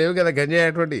ప్రైవేట్ ఏం లేవు కదా గంజాయి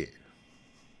అటువంటి.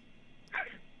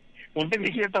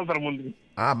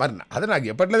 మరి అదే నాకు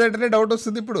చెప్పట్లేదంటేనే డౌట్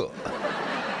వస్తుంది ఇప్పుడు.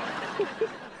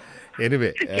 Anyway,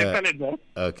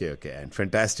 okay okay and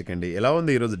fantastic అండి. ఎలా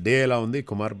ఉంది ఈరోజు డే? ఎలా ఉంది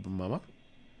కుమార్ మామ?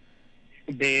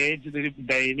 డే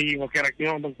డైలీ ఒకే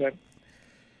రకంగా ఉంటుంది సార్.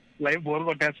 లైఫ్ బోర్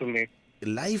కొట్టేస్తుంది.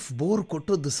 Life bore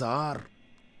కొట్టొద్దు sir.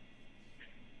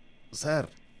 సార్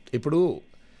ఇప్పుడు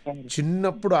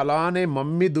చిన్నప్పుడు అలానే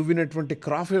మమ్మీ దువ్వినటువంటి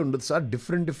క్రాఫే ఉండదు sir.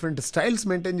 Different different styles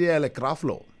maintain చేయాలి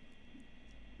క్రాఫ్ట్లో.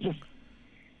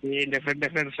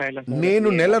 నేను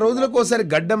నెల రోజులకు ఒకసారి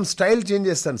గడ్డం స్టైల్ చేంజ్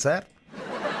చేస్తాను సార్.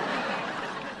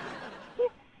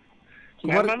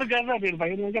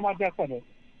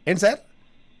 ఏంటి సార్?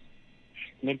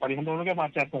 నేను 15 రోజులుగా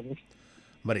మార్చేస్తాను.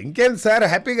 మరి ఇంకేం సార్,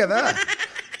 హ్యాపీ కదా?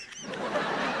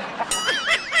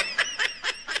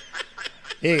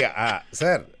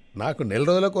 సార్ నాకు నెల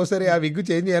రోజులకు ఒకసారి ఆ విగ్గు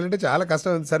చేంజ్ చేయాలంటే చాలా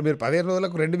కష్టం ఉంది సార్. మీరు 15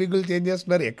 రోజులకు 2 విగ్గులు చేంజ్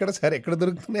చేస్తున్నారు. ఎక్కడ సార్, ఎక్కడ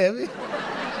దొరుకుతున్నాయి అవి?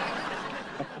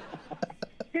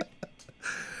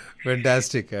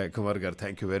 ఫెంటాస్టిక్ కుమార్ గారు,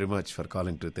 thank you very much for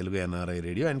calling to Telugu NRI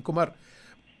radio. And Kumar,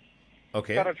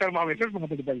 okay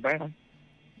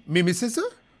me missus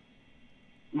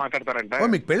మాట్లాడతారంట.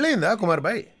 మీకు పెళ్ళయిందా కుమార్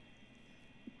బాయ్?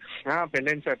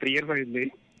 పెళ్ళైంది సార్, 3 years అయింది.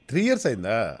 3 years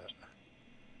అయిందా?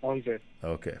 అవును సార్.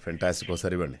 ఓకే ఫెంటాస్టిక్,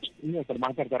 ఒకసారి ఇవ్వండి.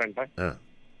 మాట్లాడతారంట.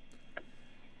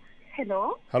 హలో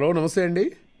హలో, నమస్తే అండి.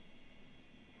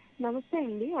 నమస్తే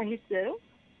అండి, అనిత్ గారు.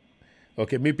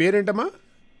 ఓకే, మీ పేరేంటమ్మా?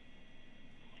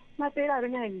 మా పేరు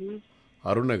అరుణ అండి.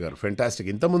 అరుణ గారు, ఫెంటాస్టిక్.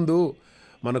 ఇంతకుముందు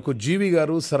మనకు జీవి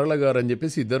గారు, సరళ గారు అని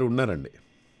చెప్పేసి ఇద్దరు ఉన్నారండి.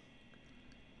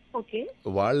 ఓకే.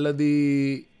 వాళ్ళది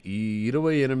ఈ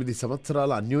 28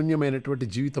 సంవత్సరాల అన్యోన్యమైనటువంటి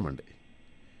జీవితం అండి.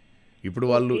 ఇప్పుడు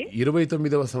వాళ్ళు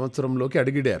 29వ సంవత్సరంలోకి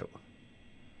అడిగిడారు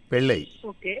పెళ్ళై.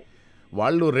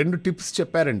 వాళ్ళు 2 టిప్స్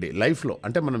చెప్పారండి లైఫ్లో.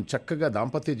 అంటే మనం చక్కగా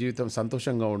దాంపత్య జీవితం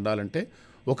సంతోషంగా ఉండాలంటే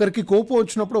ఒకరికి కోపం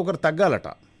వచ్చినప్పుడు ఒకరు తగ్గాలట.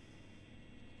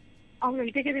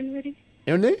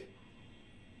 ఏమండి?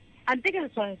 అంతే కదా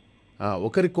సార్.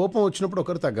 ఒకరి కోపం వచ్చినప్పుడు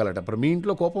ఒకరు తగ్గాలట. ఇప్పుడు మీ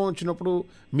ఇంట్లో కోపం వచ్చినప్పుడు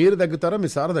మీరు తగ్గుతారా, మీ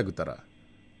సార్ తగ్గుతారా?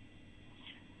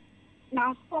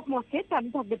 నాకు కోపం వస్తే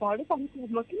తను తగ్గుతాడు, తన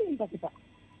కోపం వస్తే నేను తగ్గుతా.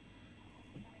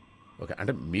 ఓకే,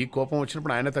 అంటే మీ కోపం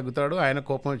వచ్చినప్పుడు ఆయన తగ్గుతాడు, ఆయన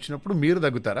కోపం వచ్చినప్పుడు మీరు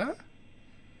తగ్గుతారా?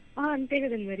 అంతే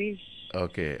కదండి మరి.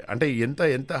 ఓకే, అంటే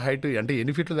ఎంత హైట్, అంటే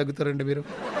ఎన్ని ఫీట్లు తగ్గుతారండి మీరు?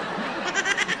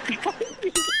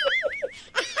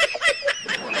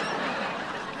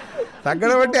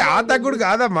 తగ్గడం అంటే ఆ తగ్గుడు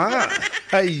కాదమ్మా.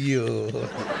 అయ్యో,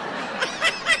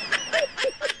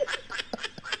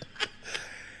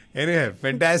 ఎనీవే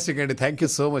ఫెంటాస్టిక్ అండి. థ్యాంక్ యూ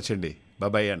సో మచ్ అండి.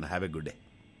 Bye and have a good day.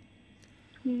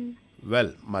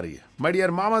 Well, మరి మై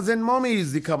డియర్ మామాస్ అండ్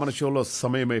మామీస్, ఇక మన షోలో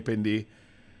సమయం అయిపోయింది.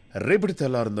 రేపటి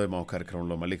తెల్లారిందో మా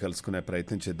కార్యక్రమంలో మళ్ళీ కలుసుకునే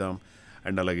ప్రయత్నం చేద్దాం.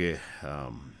 అండ్ అలాగే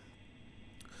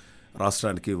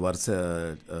రాష్ట్రానికి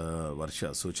వర్ష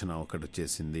సూచన ఒకటి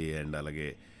వచ్చేసింది. అండ్ అలాగే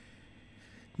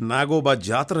నాగోబా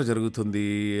జాతర జరుగుతుంది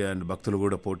అండ్ భక్తులు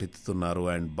కూడా పోటెత్తుతున్నారు.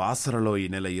 అండ్ బాసరలో ఈ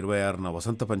నెల 26న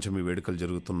వసంత పంచమి వేడుకలు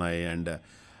జరుగుతున్నాయి. అండ్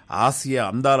ఆసియా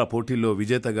అందాల పోటీల్లో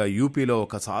విజేతగా యూపీలో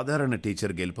ఒక సాధారణ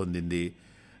టీచర్ గెలుపొందింది.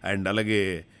 అండ్ అలాగే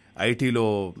ఐటీలో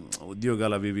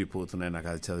ఉద్యోగాలు అవి పోతున్నాయి. నాకు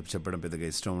అది చెప్పడం పెద్దగా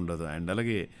ఇష్టం ఉండదు. అండ్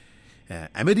అలాగే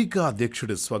అమెరికా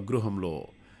అధ్యక్షుడి స్వగృహంలో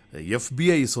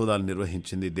FBI సోదాలు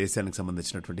నిర్వహించింది. దేశానికి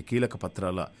సంబంధించినటువంటి కీలక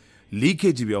పత్రాల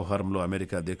లీకేజీ వ్యవహారంలో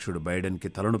అమెరికా అధ్యక్షుడు బైడెన్కి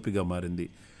తలనొప్పిగా మారింది.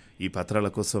 ఈ పత్రాల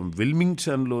కోసం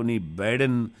విల్మింగ్టన్లోని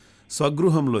బైడెన్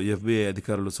స్వగృహంలో FBI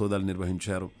అధికారులు సోదాలు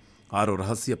నిర్వహించారు. 6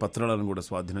 రహస్య పత్రాలను కూడా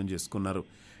స్వాధీనం చేసుకున్నారు.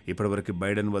 ఇప్పటివరకు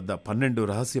బైడెన్ వద్ద 12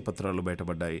 రహస్య పత్రాలు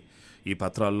బయటపడ్డాయి. ఈ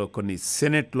పత్రాల్లో కొన్ని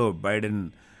సెనెట్లో బైడెన్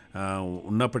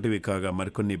ఉన్నప్పటివి కాగా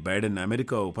మరికొన్ని బైడెన్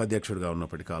అమెరికా ఉపాధ్యక్షుడిగా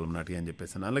ఉన్నప్పటి కాలం నాటి అని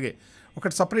చెప్పేసి. అలాగే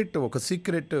ఒకటి సపరేట్ ఒక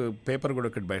సీక్రెట్ పేపర్ కూడా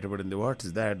ఒకటి బయటపడింది. వాట్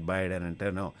ఇస్ దాట్ బైడెన్ అంటే,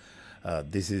 no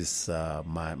this is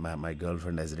my girl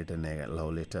friend Hess return A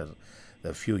love letter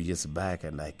a few years back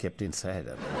and I kept inside.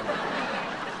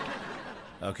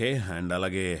 Okay. And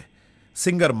అలాగే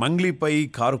సింగర్ మంగ్లీపై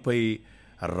కారుపై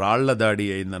రాళ్ల దాడి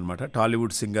అయిందనమాట.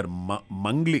 టాలీవుడ్ సింగర్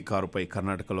మంగ్లీ కారుపై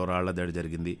కర్ణాటకలో రాళ్ల దాడి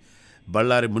జరిగింది.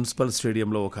 బళ్ళారి మున్సిపల్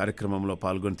స్టేడియంలో ఓ కార్యక్రమంలో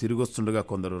పాల్గొని తిరిగి వస్తుండగా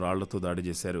కొందరు రాళ్లతో దాడి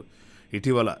చేశారు.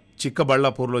 ఇటీవల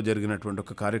చిక్కబళ్ళాపూర్లో జరిగినటువంటి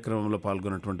ఒక కార్యక్రమంలో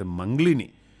పాల్గొన్నటువంటి మంగ్లీని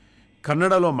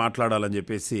కన్నడలో మాట్లాడాలని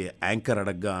చెప్పేసి యాంకర్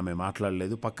అడగ్గా ఆమె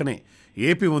మాట్లాడలేదు. పక్కనే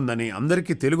ఏపీ ఉందని,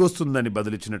 అందరికీ తెలుగు వస్తుందని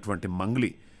బదులిచ్చినటువంటి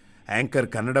మంగ్లీ యాంకర్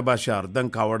కన్నడ భాష అర్థం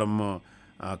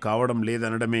కావడం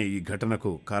లేదనడమే ఈ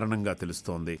ఘటనకు కారణంగా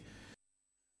తెలుస్తోంది.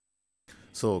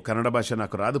 సో కన్నడ భాష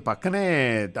నాకు రాదు, పక్కనే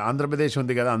ఆంధ్రప్రదేశ్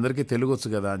ఉంది కదా, అందరికీ తెలుగు వచ్చు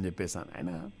కదా అని చెప్పేసాను.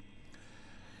 ఆయన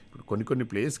ఇప్పుడు కొన్ని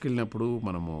ప్లేస్కి వెళ్ళినప్పుడు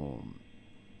మనము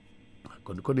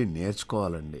కొన్ని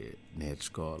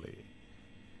నేర్చుకోవాలి.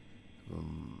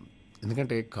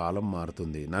 ఎందుకంటే కాలం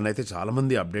మారుతుంది. నన్నైతే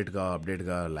చాలామంది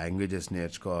అప్డేట్గా లాంగ్వేజెస్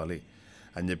నేర్చుకోవాలి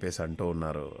అని చెప్పేసి అంటూ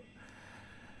ఉన్నారు.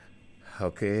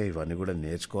 ఓకే, ఇవన్నీ కూడా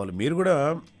నేర్చుకోవాలి. మీరు కూడా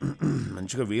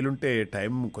మంచిగా వీలుంటే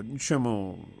కొంచెము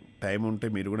టైం ఉంటే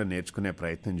మీరు కూడా నేర్చుకునే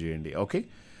ప్రయత్నం చేయండి. ఓకే.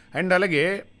 అండ్ అలాగే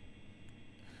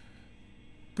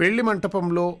పెళ్లి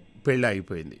మంటపంలో పెళ్ళి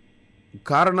అయిపోయింది.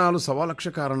 కారణాలు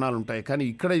 1,00,000 కారణాలు ఉంటాయి. కానీ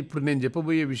ఇప్పుడు నేను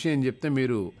చెప్పబోయే విషయం చెప్తే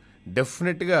మీరు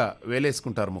డెఫినెట్గా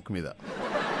వేలేసుకుంటారు ముక్కు మీద.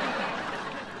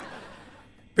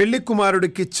 పెళ్లి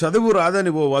కుమారుడికి చదువు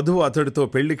రాదని ఓ వధువు అతడితో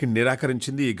పెళ్లికి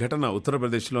నిరాకరించింది. ఈ ఘటన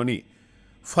ఉత్తరప్రదేశ్లోని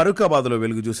ఫరూఖాబాద్లో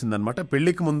వెలుగు చూసిందనమాట.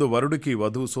 పెళ్లికి ముందు వరుడికి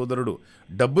వధువు సోదరుడు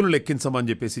డబ్బులు లెక్కించమని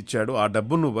చెప్పేసి ఇచ్చాడు. ఆ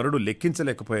డబ్బును వరుడు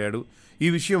లెక్కించలేకపోయాడు. ఈ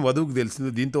విషయం వధువుకు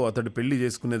తెలిసింది. దీంతో అతడు పెళ్లి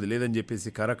చేసుకునేది లేదని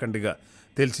చెప్పేసి కరాఖండిగా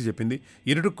తేల్చి చెప్పింది.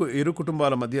 ఇరు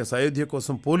కుటుంబాల మధ్య సయోధ్య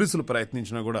కోసం పోలీసులు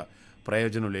ప్రయత్నించినా కూడా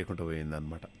ప్రయోజనం లేకుండా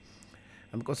పోయిందనమాట.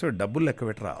 అందుకోసం డబ్బులు లెక్క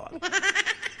పెట్టి రావాలి.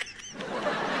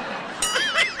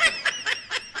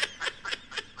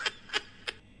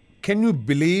 కెన్ యూ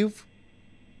బిలీవ్,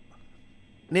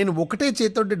 నేను ఒకటే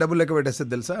చేతితోటి డబ్బులు లెక్క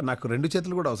పెట్టేస్తుంది తెలుసా. నాకు 2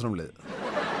 చేతులు కూడా అవసరం లేదు,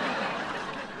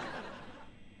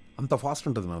 అంత ఫాస్ట్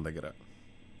ఉంటుంది మన దగ్గర.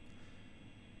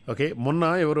 ఓకే, మొన్న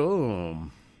ఎవరో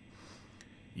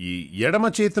ఈ ఎడమ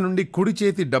చేతి నుండి కుడి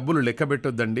చేతి డబ్బులు లెక్క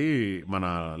పెట్టొద్దండి, మన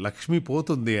లక్ష్మి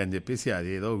పోతుంది అని చెప్పేసి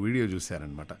అదేదో వీడియో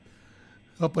చూశారనమాట.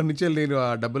 అప్పటి నుంచే నేను ఆ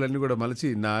డబ్బులన్నీ కూడా మలిచి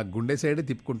నా గుండె సైడే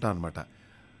తిప్పుకుంటాను అనమాట.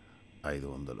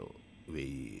 500,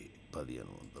 1000,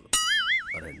 1500,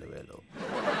 2000.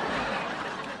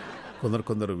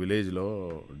 కొందరు విలేజ్లో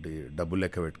డబ్బులు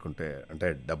లెక్క పెట్టుకుంటే, అంటే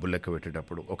డబ్బులు లెక్క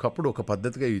పెట్టేటప్పుడు ఒకప్పుడు ఒక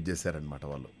పద్ధతిగా యూజ్ చేశారనమాట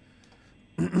వాళ్ళు.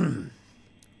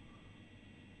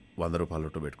 100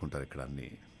 రూపాయలు పెట్టుకుంటారు. ఇక్కడ అన్నీ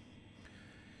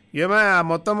ఏమో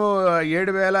మొత్తము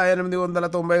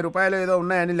 7,890 రూపాయలు ఏదో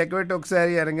ఉన్నాయని లెక్క పెట్టి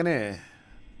ఒకసారి అనగానే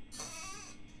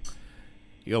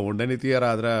ఇక ఉండని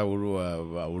తీయరాదురా,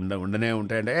 ఉండనే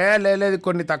ఉంటాయంటే లేదు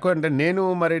కొన్ని తక్కువ అంటే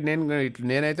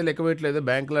నేనైతే లెక్క పెట్టలేదు,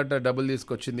 బ్యాంకులో డబ్బులు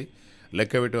తీసుకొచ్చింది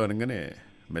లెక్క పెట్టు అనగానే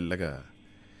మెల్లగా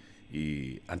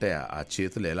అంటే ఆ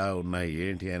చేతులు ఎలా ఉన్నాయి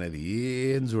ఏంటి అనేది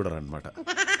ఏం చూడరనమాట.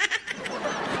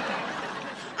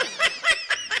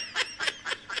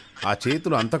 ఆ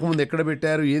చేతులు అంతకుముందు ఎక్కడ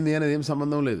పెట్టారు ఏంది అనేది ఏం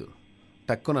సంబంధం లేదు.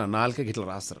 టక్కున నాలుకకి ఇట్లా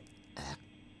రాస్తారు.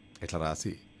 ఇట్లా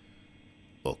రాసి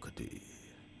 1,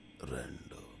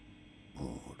 2,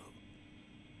 3,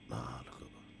 4,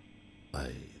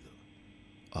 5,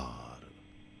 6,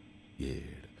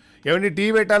 7. ఏమండి టీ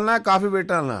పెట్టాలన్నా కాఫీ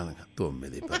పెట్టాలన్నా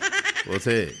 9, 10.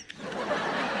 ఓసే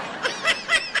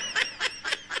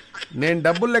నేను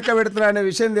డబ్బులు లెక్క పెడుతున్నా అనే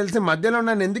విషయం తెలిసి మధ్యలో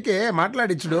నన్ను ఎందుకే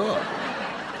మాట్లాడించుడు.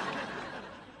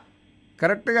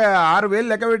 కరెక్ట్గా 6,000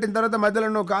 లెక్క పెట్టిన తర్వాత మధ్యలో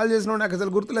నువ్వు కాల్ చేసినావు, నాకు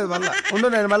అసలు గుర్తులేదు. ఉండు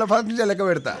నేను మళ్ళీ ఫస్ట్ నుంచే లెక్క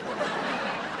పెడతా.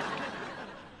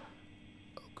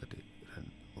 1, 2,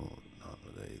 3, 4,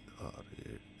 5, 6,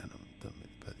 7, 8, 9,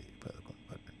 10, 11,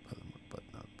 12, 13,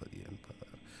 14, 15,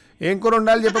 16. ఏం కూర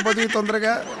ఉండాలి చెప్పపోతే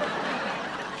తొందరగా.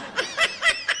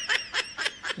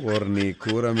 ఓర్ని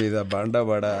కూర మీద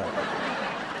బండబడా,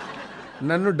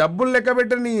 నన్ను డబ్బులు లెక్క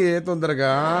పెట్టని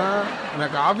తొందరగా,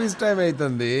 నాకు ఆఫీస్ టైం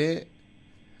అవుతుంది.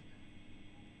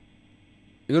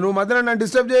 ఇక నువ్వు మధ్యలో నన్ను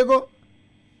డిస్టర్బ్ చేయకు.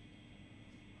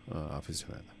 Office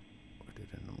time 1,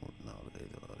 2, 3, 4,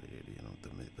 5, 6, 7, 8,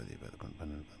 9, 10, 11, 12,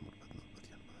 13, 14,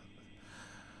 15,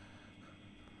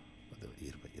 20,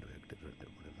 21, 22, 23,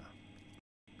 30.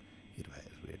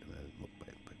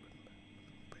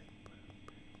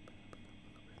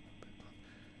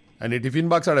 అని టిఫిన్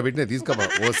బాక్స్ అక్కడ పెట్టినా తీసుకోపా.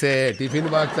 ఓసే టిఫిన్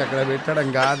బాక్స్ అక్కడ పెట్టడం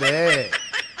కాదే.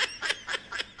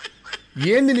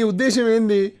 ఏంది నీ ఉద్దేశం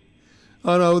ఏంది?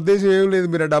 నా ఉద్దేశం ఏం లేదు,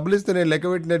 మీరు డబ్బులు ఇస్తే నేను లెక్క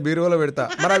పెట్టి నేను బీరువాలో పెడతా.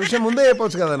 మరి ఆ విషయం ముందే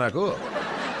చెప్పొచ్చు కదా నాకు.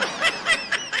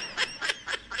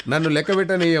 నన్ను లెక్క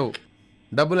పెట్టనియవు,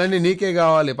 డబ్బులన్నీ నీకే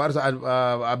కావాలి,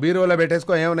 ఆ బీరువాలో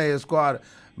పెట్టేసుకో, ఏమైనా వేసుకో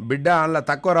బిడ్డ, అందులో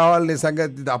తక్కువ రావాలి నీ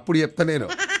సంగతి అప్పుడు చెప్తా నేను.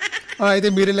 అయితే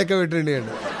మీరే లెక్క పెట్టండి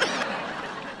అండి.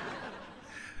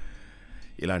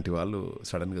 ఇలాంటి వాళ్ళు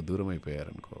సడన్గా దూరం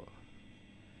అయిపోయారనుకో,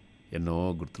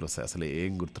 ఎన్నో గుర్తులు వస్తాయి. అసలు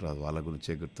ఏం గుర్తురాదు, వాళ్ళ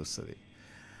గురించే గుర్తొస్తుంది.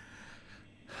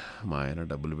 మా ఆయన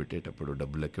డబ్బులు పెట్టేటప్పుడు,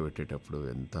 డబ్బులు లెక్క పెట్టేటప్పుడు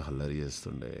ఎంత అల్లరి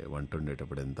చేస్తుండే, వంట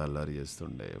వండేటప్పుడు ఎంత అల్లరి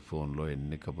చేస్తుండే, ఫోన్లో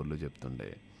ఎన్ని కబుర్లు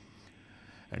చెప్తుండే,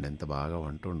 అండ్ ఎంత బాగా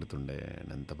వంట వండుతుండే,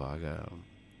 అండ్ ఎంత బాగా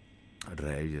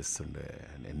డ్రైవ్ చేస్తుండే,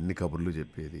 అండ్ ఎన్ని కబుర్లు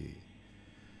చెప్పేది.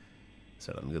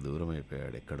 సడన్గా దూరం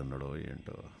అయిపోయాడు, ఎక్కడున్నాడో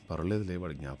ఏంటో. పర్వాలేదులే,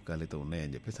 వాడి జ్ఞాపకాలు అయితే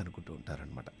ఉన్నాయని చెప్పేసి అనుకుంటూ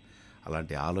ఉంటారనమాట.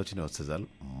 అలాంటి ఆలోచన వస్తే చాలు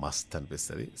మస్త్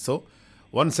అనిపిస్తుంది. So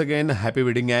once again happy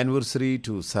wedding anniversary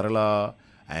to సరళ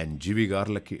అండ్ జీవి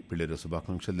గారులకి పెళ్లిరోజు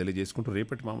శుభాకాంక్షలు తెలియజేసుకుంటూ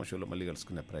రేపటి మామ షోలో మళ్ళీ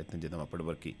కలుసుకునే ప్రయత్నం చేద్దాం. అప్పటి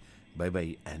వరకు by by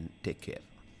and take care.